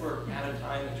 but I think we're out of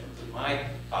time in terms of my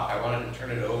talk. I wanted to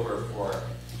turn it over for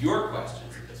your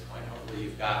questions at this point. Hopefully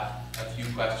you've got a few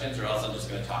questions, or else I'm just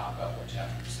going to talk about more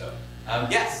chapters. So,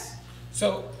 yes?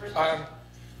 So,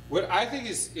 what I think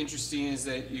is interesting is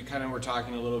that you kind of were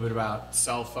talking a little bit about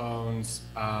cell phones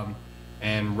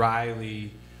and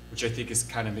Riley, which I think is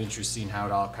kind of interesting how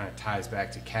it all kind of ties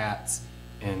back to cats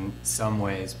in some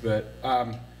ways. But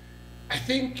I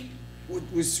think what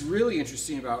was really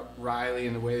interesting about Riley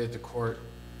and the way that the court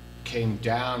came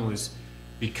down was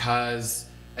because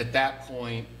at that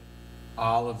point,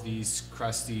 all of these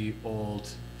crusty old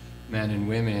men and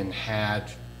women had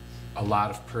a lot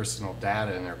of personal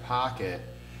data in their pocket.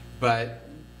 But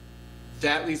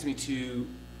that leads me to,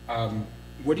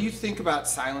 what do you think about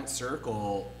Silent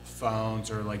Circle phones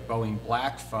or like Boeing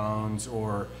Black phones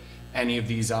or any of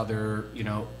these other,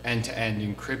 end-to-end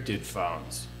encrypted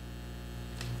phones?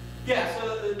 Yeah,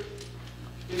 so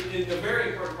the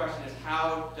very important question is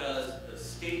how does the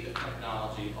state of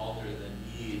technology alter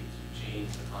the need to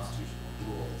change the constitutional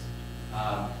rules?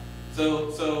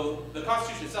 So the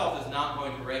Constitution itself is not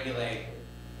going to regulate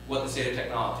what the state of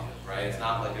technology is, right? It's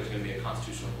not like there's going to be a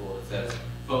constitutional rule that says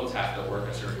phones have to work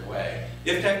a certain way.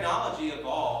 If technology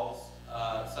evolves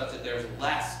such that there's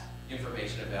less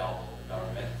information available to the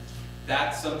government,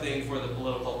 that's something for the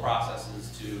political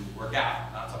processes to work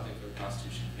out, not something for the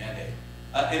Constitution to mandate.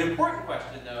 An important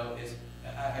question, though, is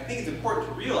I think it's important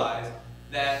to realize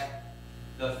that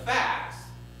the facts,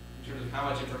 in terms of how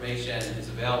much information is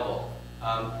available,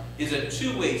 is a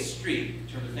two-way street in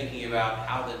terms of thinking about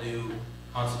how the new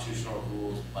constitutional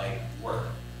rules might work.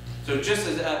 So just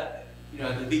as,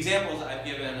 the examples I've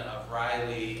given of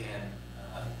Riley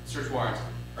and search warrants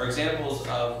are examples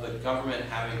of the government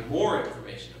having more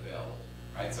information available,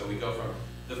 right? So we go from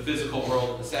the physical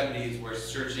world in the 70s where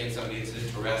searching somebody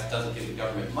incident to arrest doesn't give the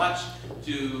government much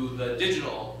to the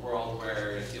digital world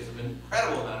where it gives them an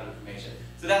incredible amount of information.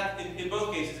 So that, in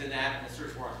both cases, in that and the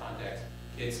search warrant context,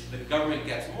 it's the government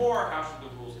gets more, how should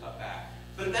the rules cut back?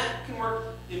 But that can work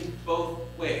in both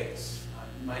ways.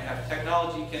 You might have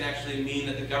technology can actually mean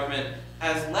that the government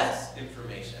has less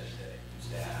information than it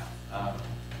used to have.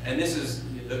 And this is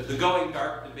the going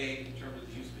dark debate in terms of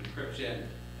the use of encryption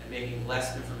and making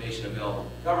less information available to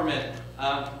the government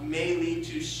may lead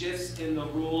to shifts in the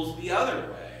rules the other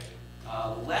way,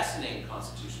 lessening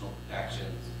constitutional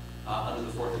protections under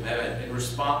the Fourth Amendment in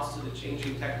response to the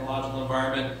changing technological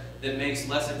environment that makes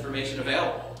less information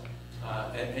available.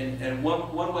 And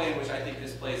one way in which I think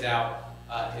this plays out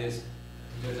is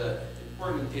there's an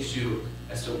important issue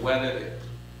as to whether the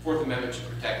Fourth Amendment should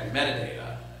protect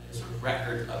metadata, sort of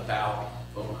record about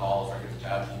phone calls, records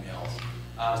about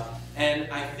emails.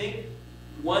 And I think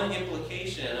one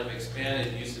implication of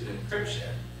expanded use of encryption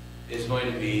is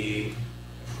going to be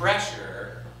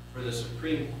pressure for the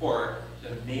Supreme Court to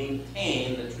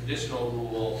maintain the traditional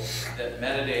rule that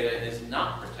metadata is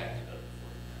not protected under the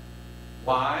Fourth Amendment.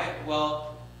 Why?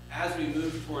 Well, as we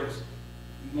move towards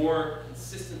more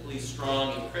consistently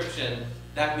strong encryption,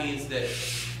 that means that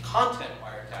content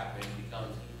wiretapping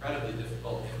becomes incredibly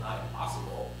difficult, if not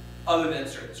impossible, other than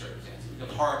certain circumstances. It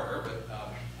becomes harder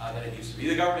than it used to be.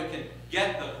 The government can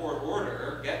get the court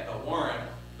order, get the warrant,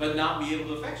 but not be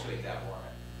able to effectuate that warrant.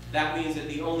 That means that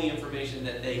the only information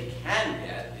that they can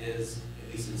get is,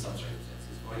 at least in some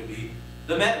circumstances, going to be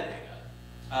the metadata.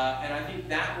 And I think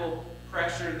that will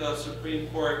pressure the Supreme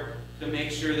Court to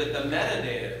make sure that the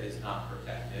metadata is not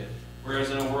protected. Whereas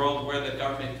in a world where the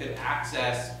government could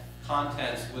access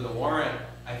contents with a warrant,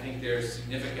 I think there's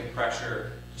significant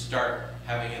pressure to start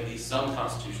having at least some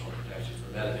constitutional protection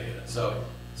for metadata. So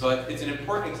it's an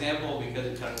important example because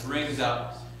it kind of brings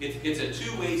up, it's a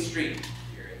two-way street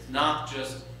here. It's not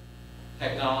just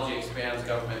technology expands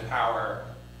government power,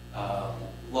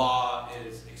 law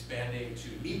is expanding to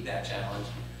meet that challenge.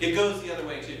 It goes the other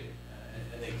way too,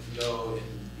 and they can go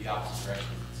in the opposite direction.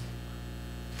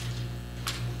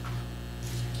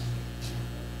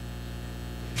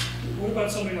 What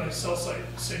about something like cell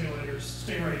site simulators,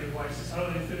 Stingray devices? How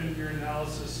do they fit into your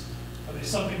analysis? Are they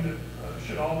something that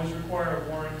should always require a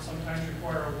warrant, sometimes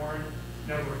require a warrant,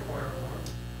 never require a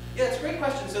warrant? Yeah, it's a great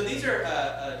question. So these are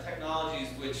technologies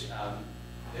which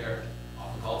they're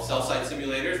often called cell site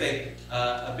simulators. They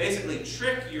basically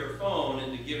trick your phone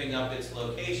into giving up its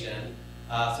location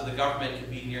so the government can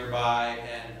be nearby,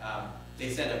 and they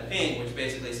send a ping which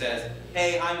basically says,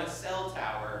 hey, I'm a cell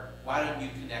tower, why don't you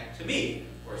connect to me?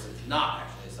 Of course, it's not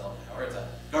actually a cell tower, it's a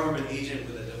government agent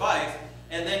with a device,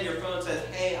 and then your phone says,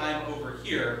 hey, I'm over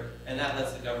here, and that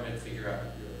lets the government figure out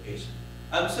your location.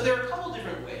 So there are a couple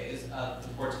different ways the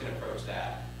courts can approach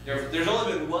that. There's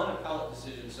only been one appellate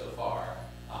decision so far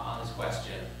on this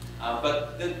question,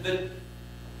 but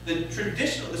the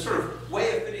traditional, the sort of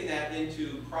way of fitting that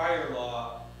into prior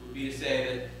law would be to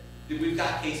say that we've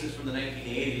got cases from the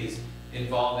 1980s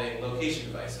involving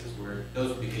location devices, where those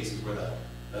would be cases where the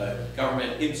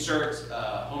government inserts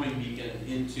a homing beacon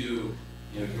into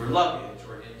your luggage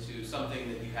or into something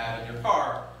that you have in your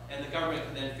car, and the government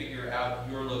can then figure out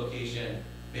your location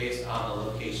based on the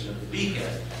location of the beacon.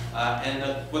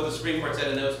 What the Supreme Court said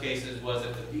in those cases was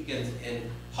if the beacon's in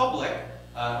public,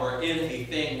 or in a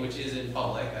thing which is in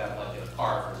public, like in a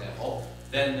car, for example,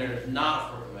 then there's not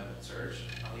a Fourth Amendment search.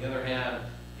 On the other hand,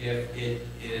 if it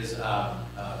is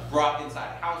brought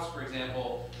inside a house, for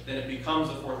example, then it becomes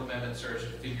a Fourth Amendment search to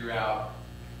figure out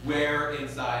where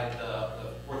inside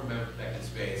the Fourth Amendment protected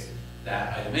space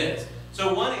that item is.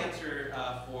 So one answer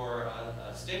for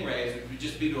stingrays would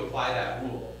just be to apply that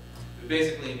rule. It would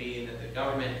basically mean that the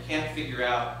government can't figure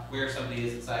out where somebody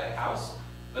is inside a house,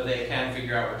 but they can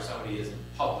figure out where somebody is in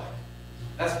public.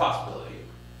 That's a possibility.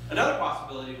 Another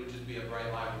possibility would just be a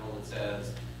bright line rule that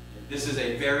says, this is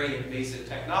a very invasive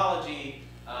technology,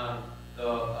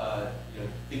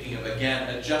 thinking of,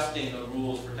 again, adjusting the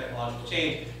rules for technological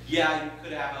change. Yeah, you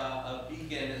could have a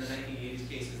beacon in the 1980s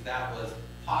cases that was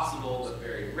possible, but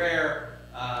very rare.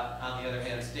 On the other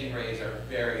hand, stingrays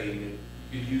are you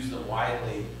could use them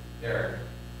widely. They're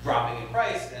dropping in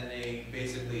price, and they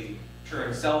basically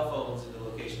turn cell phones into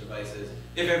location devices.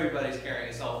 If everybody's carrying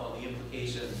a cell phone, the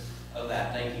implications of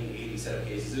that 1980 set of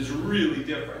cases is really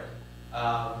different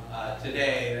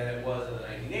today than it was in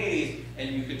the 1980s, and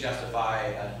you could justify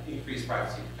an increased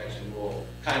privacy protection rule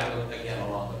kind of, again,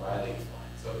 along the Riley line.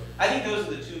 So I think those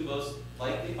are the two most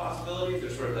likely possibilities.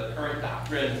 There's sort of the current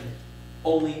doctrine,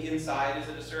 only inside is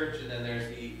it a search, and then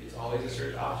there's it's always a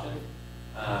search option.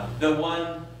 The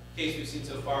one case we've seen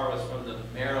so far was from the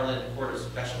Maryland Court of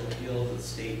Special Appeals of the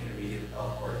State Intermediate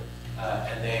Appellate Court,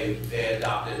 and they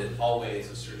adopted always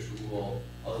a search rule,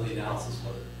 although the analysis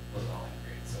wasn't all that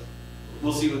great.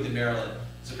 we'll see what the Maryland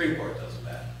Supreme Court does with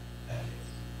that case.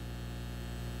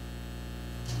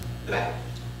 The back.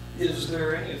 Is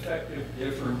there any effective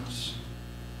difference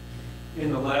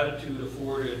in the latitude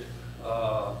afforded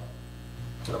a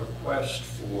request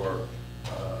for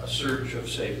a search of,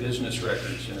 say, business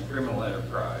records in a criminal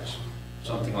enterprise,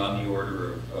 something on the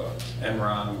order of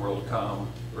Enron, WorldCom,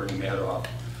 Bernie Madoff,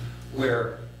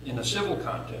 where in a civil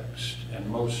context, and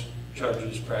most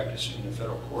judges practicing in the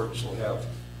federal courts will have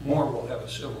a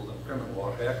civil than criminal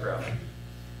law background,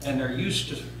 and they're used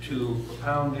to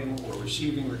propounding or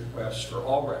receiving requests for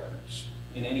all records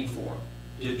in any form,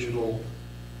 digital,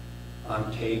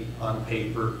 on tape, on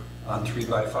paper, on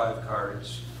 3x5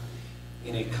 cards,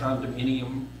 in a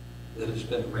condominium that has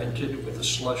been rented with a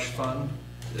slush fund,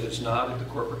 that is not at the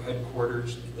corporate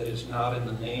headquarters, that is not in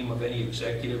the name of any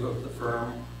executive of the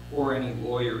firm or any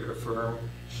lawyer at a firm.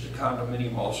 The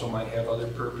condominium also might have other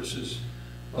purposes.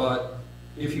 But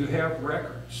if you have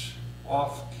records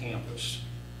off campus,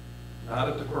 not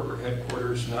at the corporate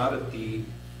headquarters, not at the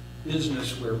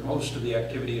business where most of the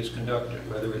activity is conducted,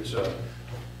 whether it's an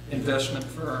investment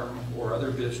firm or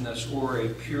other business or a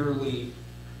purely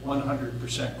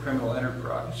 100% criminal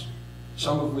enterprise,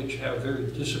 some of which have very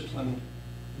disciplined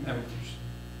members.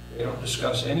 They don't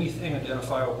discuss anything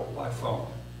identifiable by phone.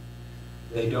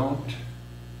 They don't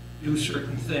do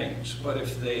certain things, but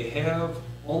if they have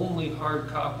only hard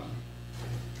copy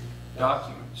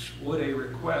documents, would a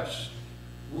request,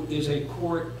 is a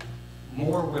court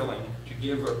more willing to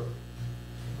give a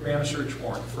grant a search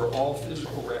warrant for all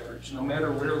physical records, no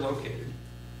matter where located,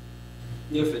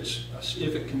 if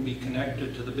it can be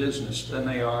connected to the business, than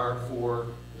they are for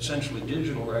essentially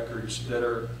digital records that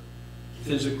are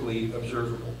physically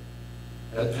observable?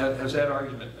 Has that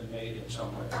argument been made in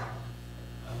some way?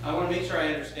 I want to make sure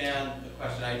I understand the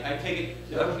question. I take it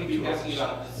to be asking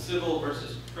about the civil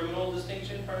versus criminal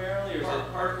distinction primarily, or is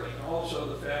it partly also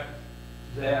the fact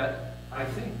that I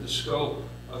think the scope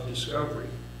of discovery,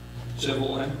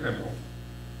 civil and criminal,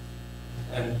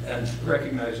 and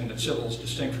recognizing that civil is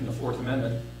distinct from the Fourth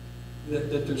Amendment,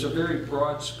 that there's a very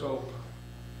broad scope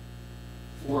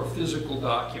for physical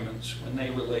documents when they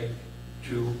relate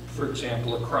to, for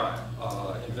example, a crime,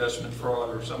 investment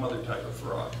fraud or some other type of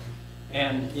fraud.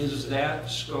 And is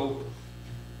that scope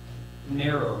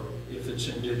narrowed if it's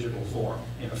in digital form,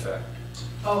 in effect?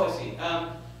 Oh, I see.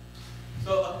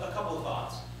 So a couple of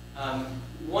thoughts.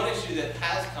 One issue that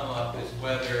has come up is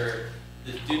whether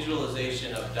the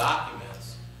digitalization of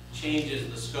documents changes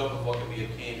the scope of what can be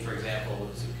obtained, for example,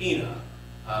 with a subpoena.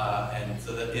 And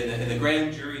so that in the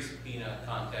grand jury subpoena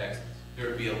context, there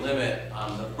would be a limit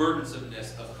on the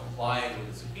burdensomeness of complying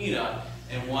with the subpoena.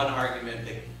 And one argument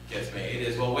that gets made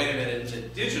is, well, wait a minute, in the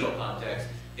digital context,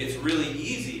 it's really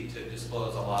easy to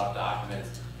disclose a lot of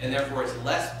documents, and therefore it's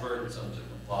less burdensome to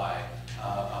comply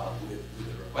with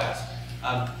the request.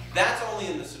 That's only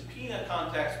in the subpoena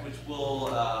context, which will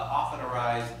often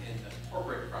arise in the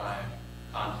corporate crime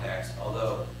context,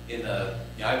 although in the,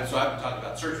 so I've been talking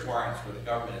about search warrants where the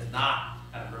government is not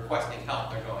kind of requesting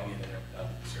help, they're going in and they're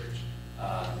conducting the search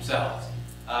themselves.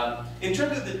 In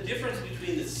terms of the difference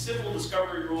between the civil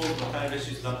discovery rules and the kind of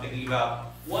issues that I'm thinking about,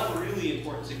 one really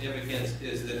important significance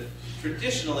is that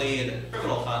traditionally in a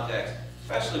criminal context,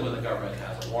 especially when the government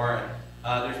has a warrant,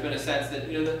 there's been a sense that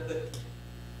the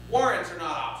warrants are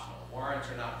not optional. Warrants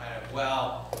are not kind of,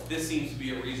 well, this seems to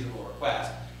be a reasonable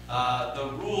request.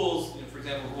 The rules, for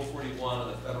example, Rule 41 of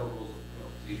the Federal Rules of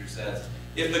Criminal Procedure says,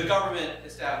 if the government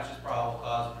establishes probable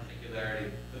cause of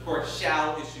particularity, the court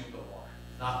shall issue the warrant,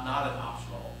 not an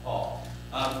optional call.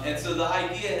 And so the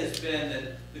idea has been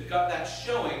that that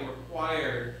showing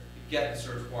required to get the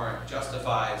search warrant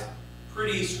justifies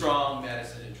pretty strong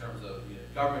medicine in terms of the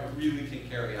government really can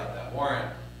carry out that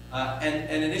warrant.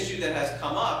 And an issue that has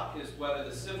come up is whether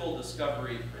the civil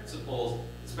discovery principles,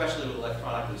 especially with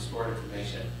electronically stored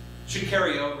information, should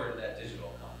carry over to that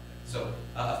digital context. So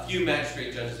a few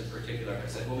magistrate judges in particular have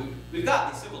said, well, we've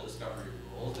got these civil discovery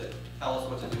rules that tell us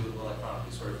what to do with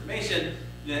electronically stored information.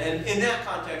 And in that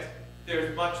context,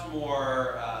 there's much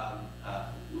more, a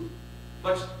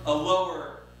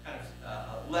lower, kind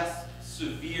of less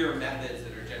severe methods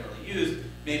that are generally used.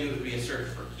 Maybe it would be a search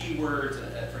for keywords.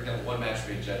 And for example, one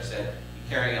magistrate judge said,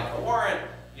 carrying out the warrant,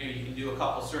 you can do a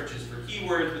couple searches for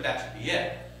keywords, but that should be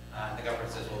it. The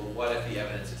government says, well, what if the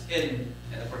evidence is hidden?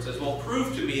 And the court says, well,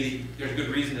 prove to me that there's good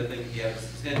reason to think the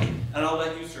evidence is hidden, and I'll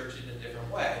let you search it in a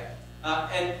different way.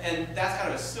 And that's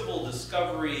kind of a civil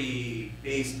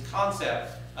discovery-based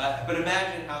concept. But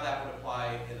imagine how that would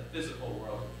apply in the physical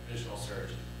world of traditional search.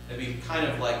 It'd be kind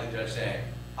of like the judge saying,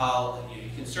 you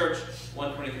can search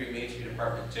 123 Main Street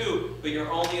Apartment 2, but you're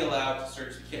only allowed to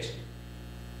search the kitchen.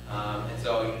 And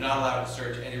so you're not allowed to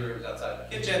search any rooms outside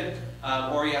the kitchen,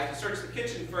 or you have to search the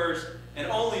kitchen first, and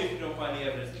only if you don't find the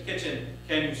evidence in the kitchen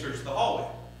can you search the hallway.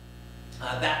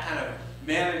 That kind of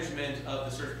management of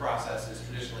the search process is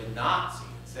traditionally not seen.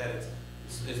 Instead, it's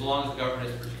as long as the government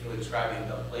is particularly describing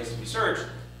the place to be searched,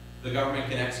 the government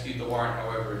can execute the warrant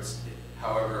however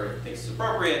it thinks is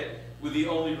appropriate, with the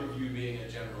only review being a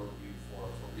general review for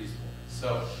reasonableness.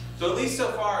 So at least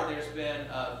so far, there's been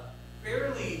a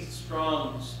fairly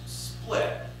strong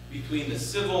split between the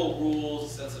civil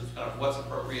rules, the sense of kind of what's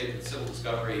appropriate in civil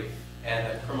discovery, and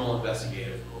the criminal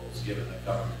investigative rules, given the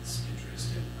government's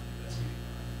interest in investigating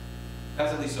crime.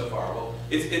 That's at least so far. Well,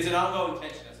 it's an ongoing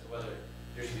tension as to whether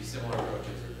there should be similar approaches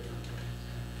or different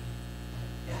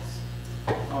approaches. Yes?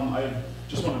 I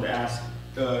just wanted to ask,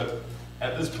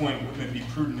 at this point, wouldn't it be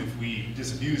prudent if we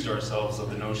disabused ourselves of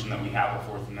the notion that we have a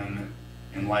Fourth Amendment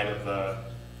in light of the,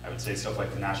 I would say, stuff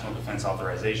like the National Defense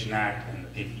Authorization Act and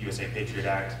the USA Patriot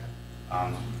Act?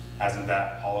 Hasn't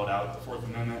that hollowed out the Fourth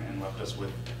Amendment and left us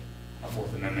with a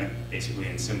Fourth Amendment basically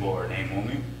in symbol or name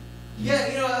only?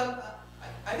 Yeah,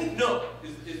 I think no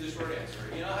is the short answer.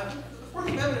 I think the Fourth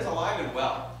Amendment is alive and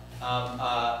well.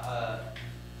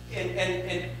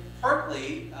 And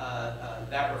partly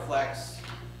that reflects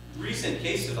recent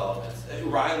case developments.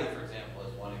 Riley, for example,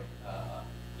 is one.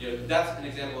 That's an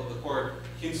example of the court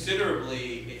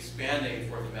considerably expanding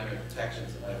Fourth Amendment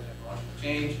protections in light of technological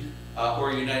change.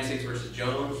 Or United States versus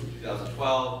Jones from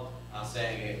 2012,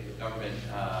 saying the government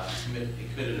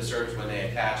committed a search when they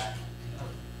attached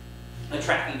a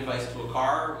tracking device to a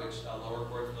car, which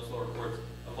most lower courts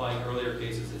applying earlier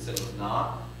cases had said was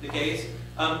not the case.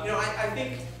 I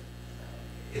think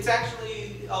it's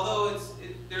actually, although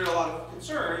there are a lot of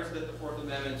concerns that the Fourth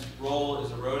Amendment's role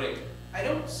is eroding, I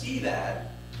don't see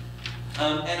that.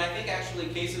 And I think actually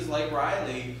cases like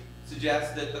Riley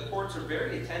suggest that the courts are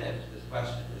very attentive to this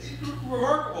question. It's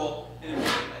remarkable and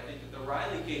important, I think, that the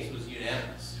Riley case was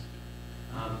unanimous.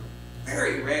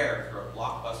 Very rare for a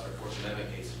blockbuster Fourth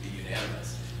Amendment case to be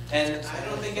unanimous. And I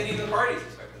don't think any of the parties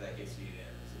expected that case to be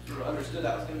unanimous. They sort of understood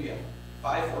that was going to be a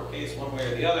 5-4 case one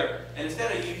way or the other, and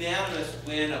instead a unanimous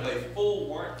win of a full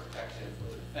warrant protection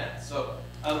for the defense. So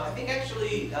I think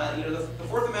actually, the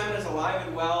Fourth Amendment is alive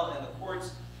and well, and the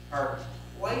courts are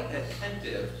quite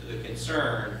attentive to the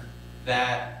concern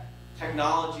that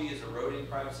technology is eroding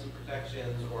privacy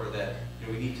protections, or that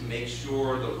we need to make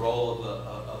sure the role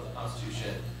of the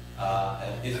Constitution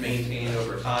is maintained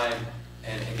over time.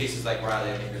 And in cases like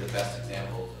Riley, I think are the best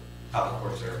examples of how the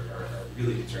courts are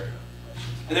really concerned about these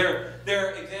questions. And there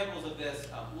are examples of this,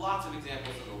 lots of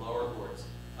examples in the lower courts,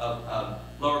 of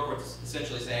lower courts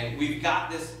essentially saying, we've got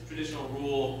this traditional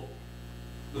rule,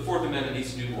 the Fourth Amendment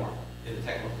needs to do more in the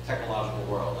technological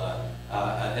world.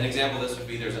 An example of this would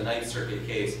be, there's a Ninth Circuit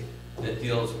case that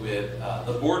deals with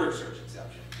the border search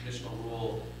exception. The traditional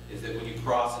rule is that when you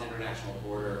cross an international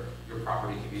border, your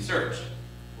property can be searched.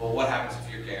 Well, what happens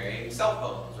if you're carrying cell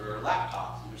phones or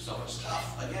laptops, and there's so much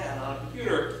stuff, again, on a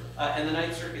computer? And the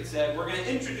Ninth Circuit said, we're going to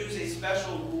introduce a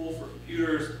special rule for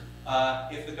computers.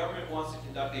 If the government wants to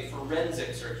conduct a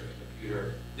forensic search of a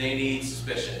computer, they need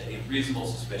suspicion, they need reasonable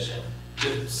suspicion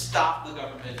to stop the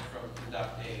government from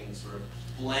conducting sort of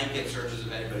blanket searches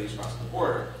of anybody who's crossing the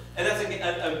border. And that's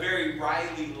a very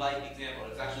Riley-like example.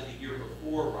 It's actually the year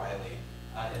before Riley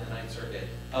in the Ninth Circuit,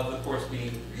 of the courts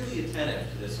being really attentive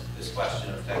to this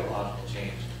question of technological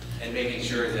change and making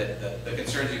sure that the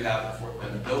concerns you have in the Fourth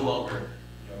Amendment no longer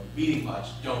meaning much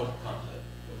don't come to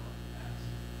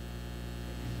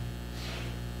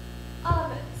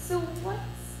pass. So what's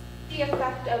the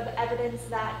effect of evidence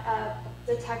that a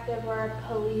detective or a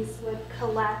police would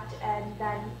collect and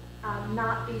then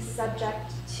not be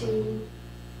subject to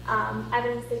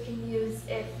evidence they can use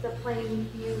if the plain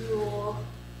view rule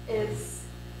is,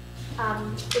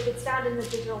 if it's found in the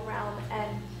digital realm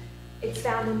and it's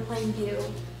found in plain view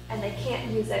and they can't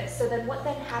use it, so then what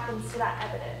then happens to that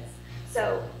evidence?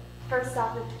 So first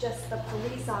off, if just the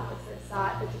police officer saw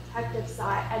it, the detective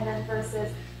saw it, and then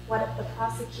versus what if the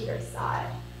prosecutor saw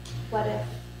it? What if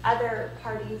other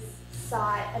parties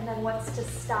saw it, and then what's to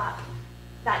stop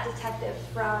that detective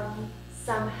from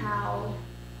somehow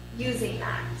using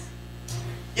that?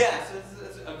 Yeah, so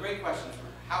this is a great question.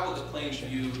 How would the plain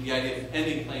view, the idea of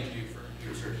ending plain view for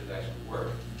computer searches actually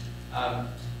work?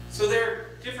 So there are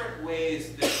different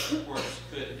ways that the courts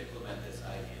could implement this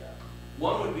idea.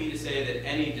 One would be to say that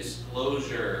any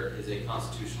disclosure is a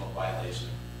constitutional violation.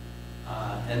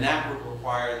 And that would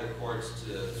require the courts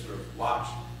to sort of watch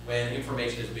when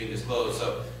information is being disclosed.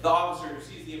 So the officer who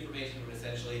sees the information would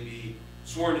essentially be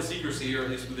sworn to secrecy, or at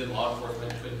least within law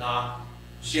enforcement, could not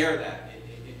share that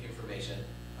information.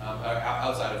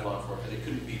 outside of law enforcement, it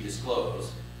couldn't be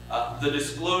disclosed. The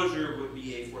disclosure would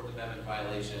be a Fourth Amendment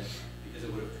violation because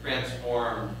it would have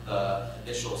transformed the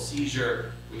initial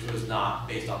seizure, which was not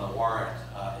based on the warrant,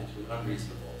 into an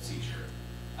unreasonable seizure.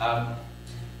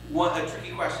 A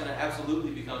tricky question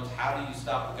absolutely becomes, how do you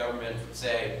stop the government from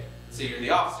saying, say you're the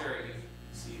officer, you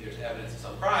see there's evidence of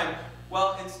some crime,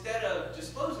 well, instead of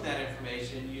disclosing that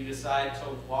information, you decide to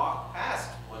walk past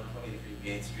 123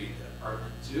 Main Street to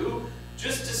apartment 2,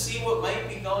 just to see what might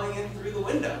be going in through the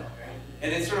window. Right?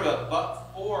 And it's sort of a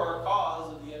but-for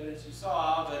cause of the evidence you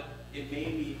saw, but it may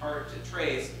be hard to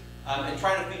trace. And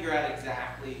trying to figure out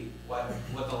exactly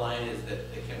what the line is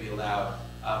that can be allowed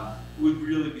would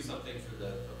really be something for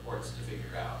the courts to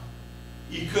figure out.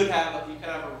 You could have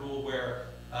a rule where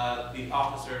the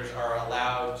officers are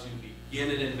allowed to begin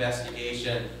an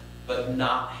investigation, but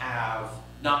not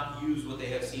use what they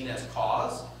have seen as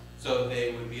cause. So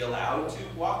they would be allowed to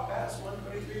walk past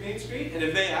 123 Main Street, and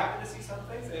if they happen to see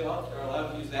something, they're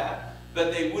allowed to use that.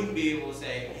 But they wouldn't be able to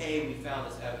say, hey, we found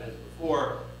this evidence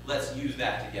before, let's use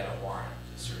that to get a warrant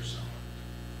to search someone.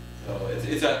 So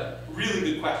it's a really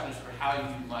good question as for how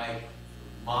you might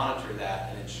monitor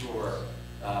that and ensure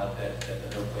that the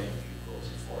no claim rule is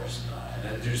enforced. And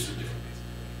then there's some different ways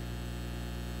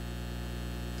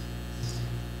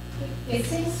of doing it. It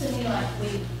seems to me like we,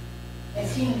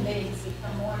 as human beings,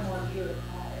 become more and more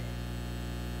bureaucratic.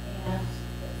 And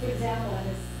for example, in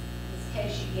this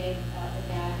case, you gave the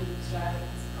guy who was driving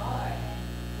his car and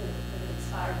with an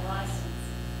expired license,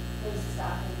 he was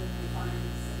stopped and confined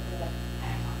to the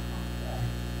act on conduct.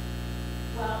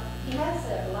 Well, he has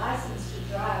a license to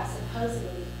drive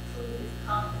supposedly to prove his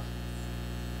competence.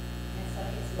 And so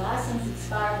his license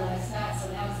expired last night,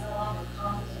 so now he's no longer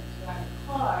competent to drive a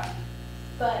car.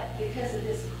 But because of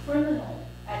this criminal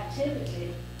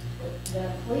activity,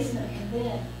 the policeman can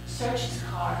then search his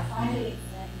car, find it,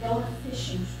 and go on a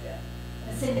fishing trip,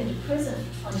 and send him to prison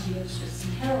for 20 years for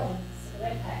some heroin and a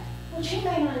cigarette pack, which he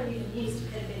may not have even used.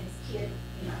 It could have been his kid,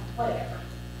 whatever.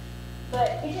 But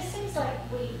it just seems like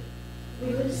we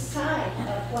lose sight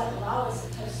of what law is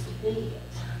supposed to be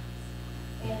at times.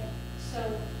 And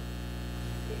so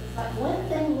it's like one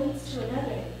thing leads to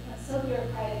another. It becomes so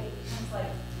bureaucratic, it becomes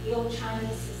like the old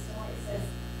Chinese system where it says,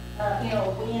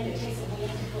 it takes a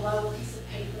wind to blow a piece of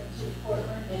paper into the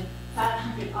courtroom and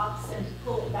 500 oxen to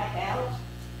pull it back out.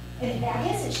 And I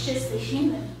guess it's just the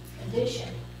human condition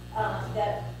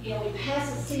that, we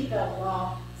pass a seatbelt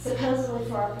law supposedly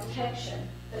for our protection,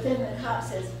 but then the cop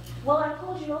says, well, I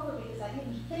pulled you over because I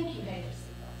didn't think you had your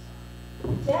seatbelt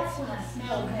on. That's when I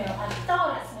smelled marijuana. I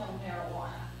thought I smelled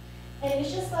marijuana. And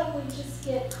it's just like we just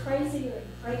get crazier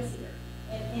and crazier.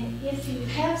 And if you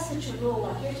have such a rule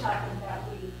like you're talking about,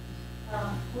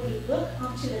 where you look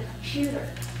onto the computer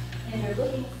and you're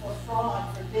looking for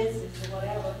fraud for business or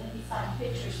whatever, and then you find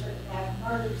pictures where the guy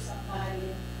murdered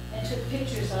somebody and took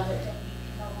pictures of it, and you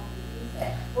can no longer use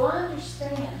that. Well, I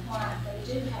understand why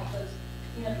they do have those,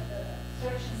 the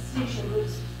search and seizure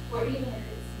rules, where even if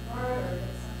it's murder,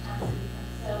 that sometimes it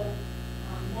becomes so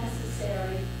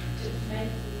necessary to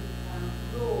make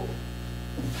the rule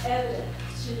evident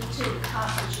to the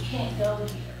cops that you can't go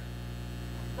here.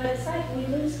 But it's like we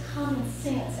lose common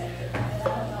sense after that, and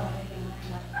I don't know anything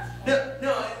like that.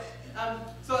 No.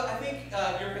 So I think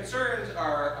your concerns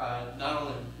are not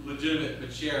only legitimate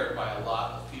but shared by a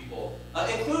lot of people,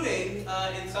 including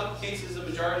in some cases a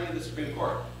majority of the Supreme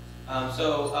Court.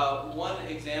 One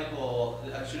example,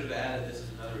 I should have added, this is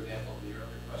another example of the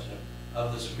earlier question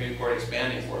of the Supreme Court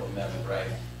expanding Fourth Amendment right,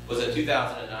 was a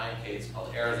 2009 case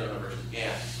called Arizona versus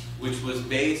Gant, which was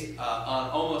based on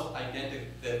almost identical,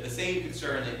 the same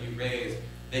concern that you raised,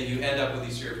 that you end up with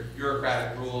these sort of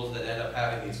bureaucratic rules that end up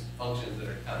having these functions that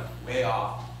are kind of way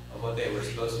off of what they were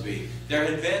supposed to be. There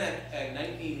had been a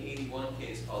 1981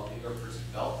 case called New York versus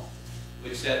Belton,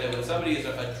 which said that when somebody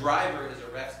a driver is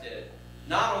arrested,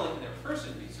 not only can their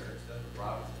person be searched, that's what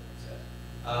Robinson said,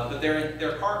 but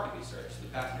their car can be searched, the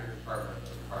passenger compartment of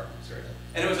the car can be searched.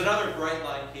 And it was another bright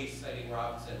line case citing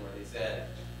Robinson where they said,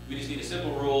 we just need a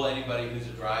simple rule, anybody who's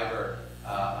a driver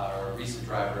or a recent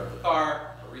driver of the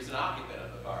car, a recent occupant of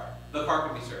the car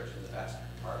can be searched in the passenger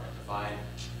compartment to find,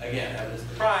 again, evidence of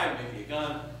the crime, maybe a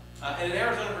gun. And in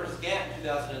Arizona versus Gant in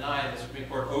 2009, the Supreme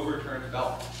Court overturned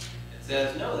Belton and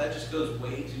says, no, that just goes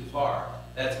way too far.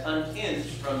 That's unhinged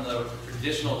from the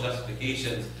traditional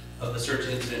justifications of the search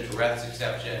incident arrest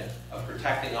exception of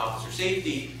protecting officer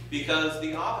safety, because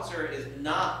the officer is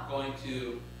not going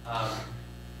to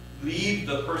leave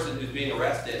the person who's being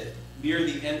arrested near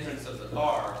the entrance of the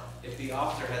car if the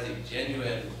officer has a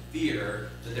genuine fear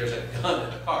that there's a gun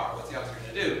in the car. What's the officer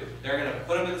going to do? They're going to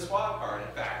put him in the squad car. And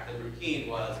in fact, the routine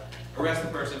was arrest the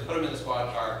person, put them in the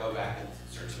squad car, go back and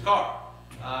search the car.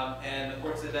 And the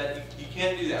court said that you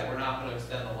can't do that. We're not going to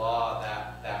extend the law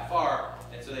that far.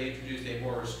 And so they introduced a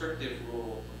more restrictive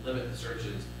rule to limit the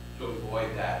searches to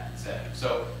avoid that incentive.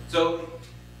 So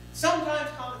sometimes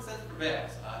common sense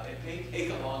prevails. It may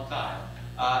take a long time.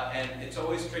 And it's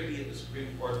always tricky at the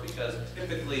Supreme Court because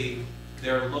typically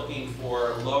they're looking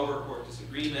for lower court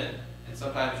disagreement, and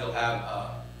sometimes you'll have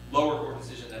a lower court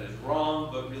decision that is wrong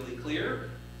but really clear,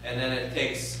 and then it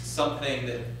takes something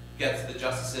that gets the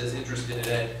justices interested in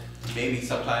it, maybe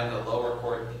sometimes the lower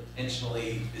court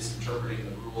intentionally misinterpreting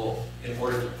the rule in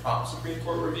order to prompt Supreme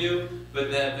Court review, but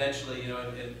then eventually, in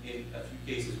a few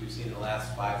cases we've seen in the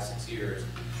last 5-6 years,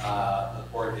 the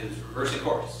court is reversing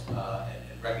course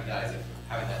and recognizing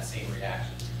having that same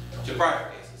reaction to prior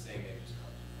cases, saying they've just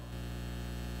gone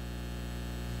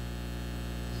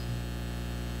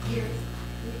too far.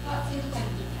 Your thoughts seem kind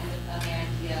of dependent on the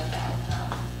idea that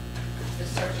the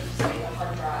search of, say, a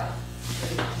hard drive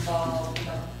would involve,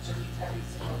 searching every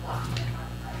single document on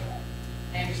the hard drive.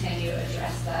 I understand you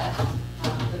addressed that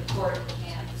the court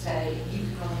can't say you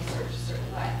can only search a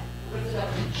certain way. What if the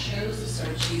government chose to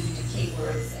search using a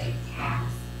keyword, say,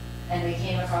 tax, and they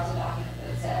came across a document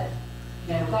that said,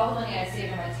 with all the money I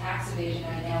saved on my tax evasion,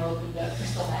 I now opened a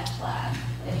crystal meth lab,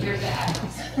 and here's the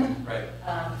address. Right.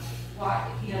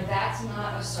 Why, that's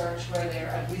not a search where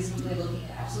they're unreasonably looking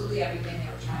at absolutely everything. They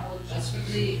were trying to look just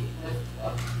strictly with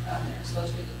what they're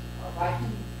supposed to be looking for. Why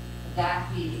can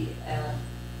that be,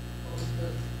 what was the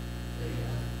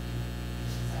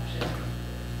exception?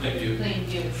 Plain view.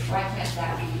 Why can't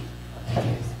that be a plain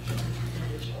view exception?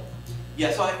 Individual.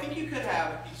 Yeah, so I think you could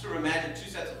have, you sort of imagine two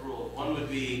sets of rules. One would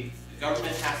be the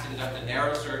government has to conduct a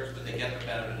narrow search, but they get the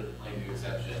benefit of the plain view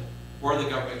exception. Or the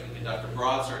government can conduct a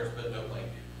broad search, but no plain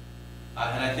view.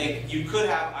 And I think you could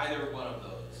have either one of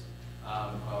those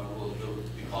rules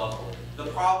to be plausible. The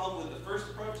problem with the first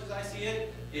approach, as I see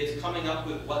it, is coming up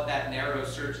with what that narrow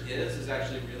search is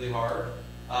actually really hard.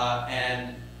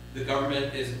 And the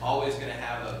government is always going to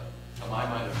have, to my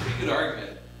mind, a pretty good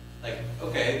argument. Like,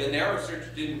 okay, the narrow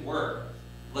search didn't work.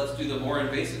 Let's do the more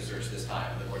invasive search this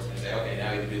time. The court's going to say, okay,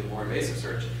 now you can do the more invasive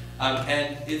search.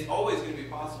 And it's always going to be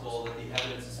possible that the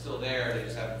evidence is still there, they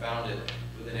just haven't found it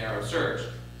with a narrow search.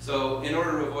 So in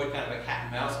order to avoid kind of a cat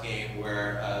and mouse game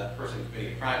where a person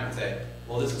committing a crime can say,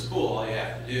 well, this is cool, all you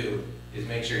have to do is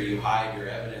make sure you hide your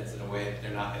evidence in a way that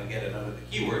they're not going to get it under the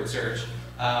keyword search,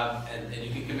 and you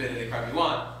can commit any crime you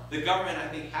want. The government, I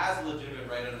think, has a legitimate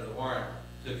right under the warrant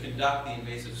to conduct the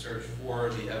invasive search for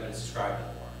the evidence described in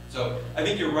the warrant. So I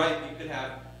think you're right, you could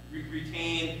have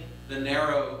retain the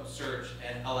narrow search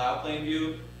and allow plain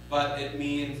view, but it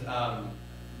means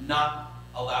not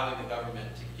allowing the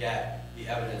government to get the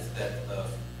evidence that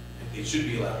they should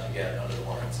be allowed to get under the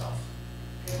warrant itself.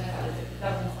 The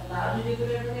government's allowed to do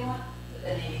whatever they want, but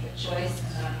then they make a choice,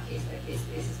 and then on a case-by-case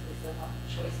basis, they still have a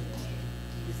choice that they make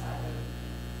to decide whether they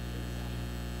can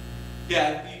do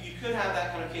Yeah, you could have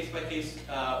that kind of case-by-case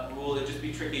rule. It'd just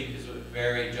be tricky because it would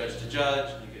vary judge to judge.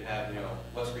 You could have,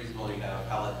 what's reasonable. You could have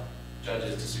appellate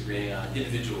judges disagreeing on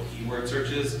individual keyword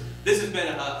searches. This has been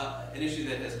an issue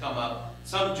that has come up.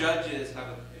 Some judges have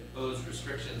imposed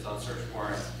restrictions on search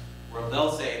warrants where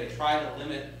they'll say to try to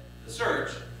limit the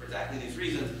search for exactly these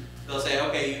reasons, they'll say,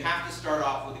 okay, you have to start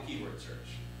off with a keyword search.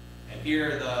 And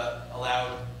here are the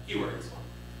allowed keywords.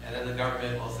 And then the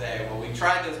government will say, well, we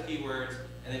tried those keywords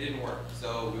and they didn't work,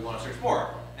 so we want to search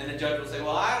more. And the judge will say,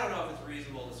 well, I don't know if it's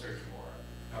reasonable to search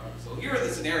more. So here are the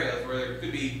scenarios where there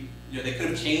could be, they could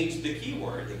have changed the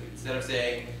keyword. They could, instead of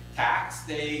saying tax,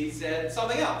 they said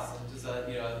something else, just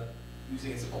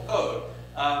using a simple code.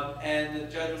 And the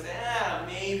judge would say,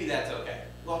 maybe that's okay.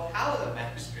 Well, how is a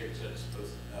magistrate judge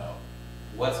supposed to know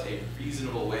what's a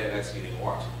reasonable way of executing a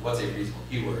warrant? What's a reasonable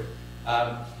keyword?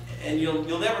 And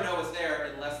you'll never know what's there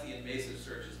unless the invasive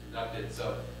search is conducted.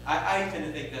 So I tend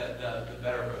to think that the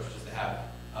better approach is to have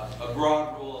a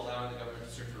broad rule allowing the government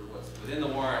to search for what's within the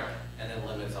warrant and then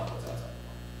limits on what's outside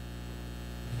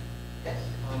the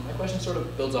warrant. My question sort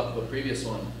of builds off of a previous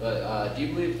one, but do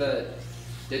you believe that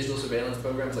digital surveillance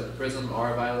programs like PRISM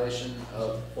are a violation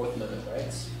of Fourth Amendment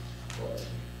rights? Or is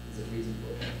it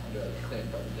reasonable under a claim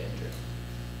of danger?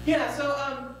 Yeah,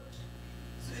 so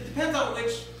it depends on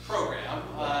which program.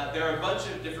 There are a bunch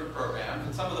of different programs,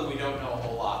 and some of them we don't know a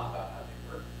whole lot about how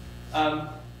they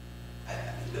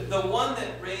work. The one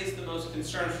that raised the most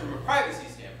concerns from a privacy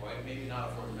standpoint, maybe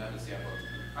not a Fourth Amendment standpoint, but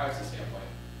from a privacy standpoint,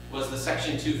 was the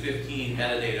Section 215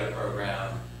 metadata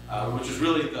program, which was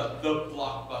really the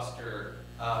blockbuster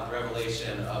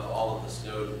revelation of all of the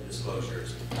Snowden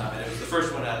disclosures. And it was the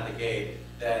first one out of the gate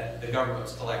that the government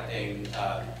was collecting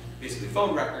basically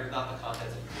phone records, not the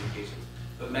contents of communications,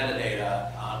 but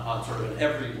metadata on sort of an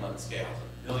everyone scale,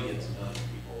 so millions and millions of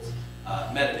people's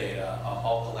metadata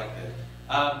all collected.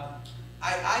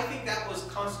 I think that was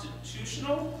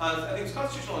constitutional. I think it was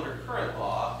constitutional under current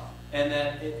law, and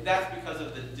that's because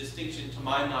of the distinction, to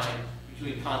my mind,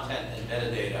 between content and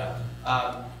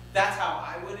metadata. That's how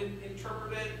I would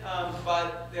interpret it,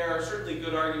 but there are certainly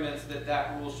good arguments that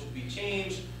that rule should be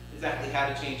changed. Exactly how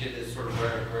to change it is sort of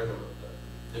where the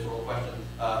difficult questions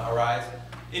arise.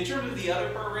 In terms of the other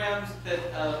programs that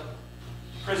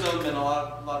PRISM and a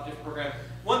lot of different programs,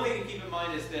 one thing to keep in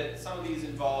mind is that some of these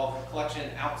involve collection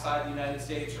outside the United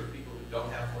States, or people who don't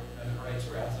have Fourth Amendment rights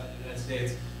or outside the United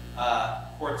States.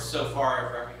 Courts so far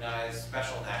have recognized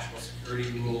special national security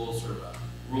rules, sort of a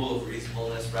rule of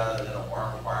reasonableness rather than a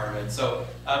warrant requirement. So,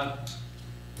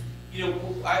 you know,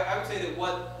 I would say that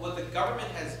what the government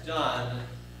has done,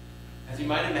 as you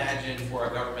might imagine for a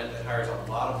government that hires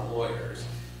a lot of lawyers,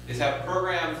 is have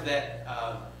programs that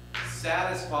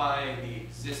satisfy the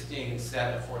existing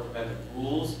set of Fourth Amendment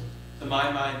rules. To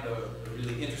my mind, the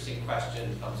really interesting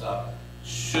question comes up,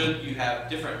 should you have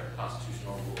different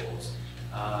constitutional rules?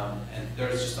 And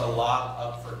there's just a lot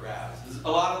up for grabs. A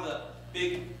lot of the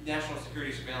big national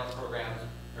security surveillance programs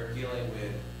are dealing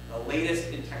with the latest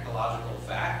in technological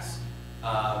facts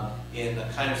in the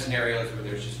kind of scenarios where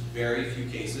there's just very few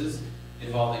cases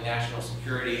involving national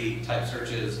security type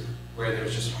searches where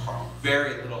there's just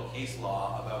very little case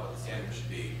law about what the standard should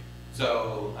be.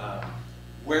 So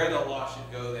where the law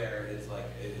should go there is an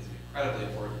incredibly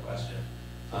important question.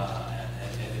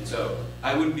 And so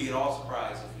I wouldn't be at all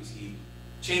surprised if we see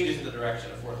changes in the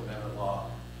direction of Fourth Amendment law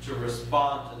to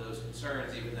respond to those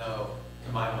concerns, even though,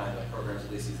 to my mind, the programs,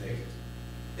 at least these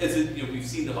days, we've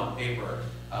seen them on paper,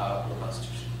 were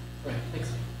constitutional. Right,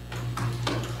 thanks.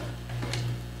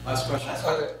 Last question.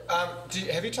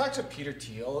 Have you talked to Peter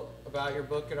Thiel about your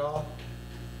book at all?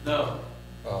 No.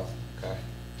 Oh, okay.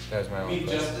 That was my only You mean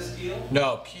question. Justice Thiel?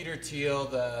 No, Peter Thiel,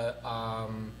 the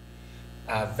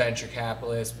venture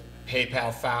capitalist,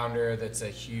 PayPal founder, that's a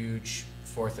huge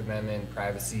Fourth Amendment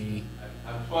privacy.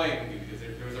 I'm toying with you because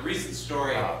there was a recent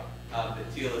story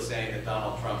that Thiel is saying that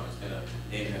Donald Trump is going to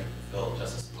name him to fill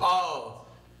Justice Thiel. Oh,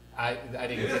 I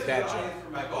didn't get that joke. Maybe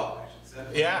for my book, I should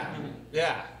say. Yeah,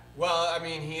 yeah. Well, I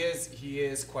mean, he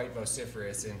is quite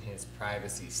vociferous in his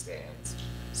privacy stance.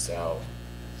 So,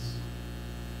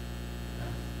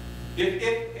 if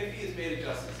he is made a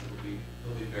justice,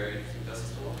 it'll be very interesting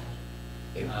justice to watch.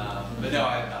 But no,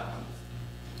 I have not.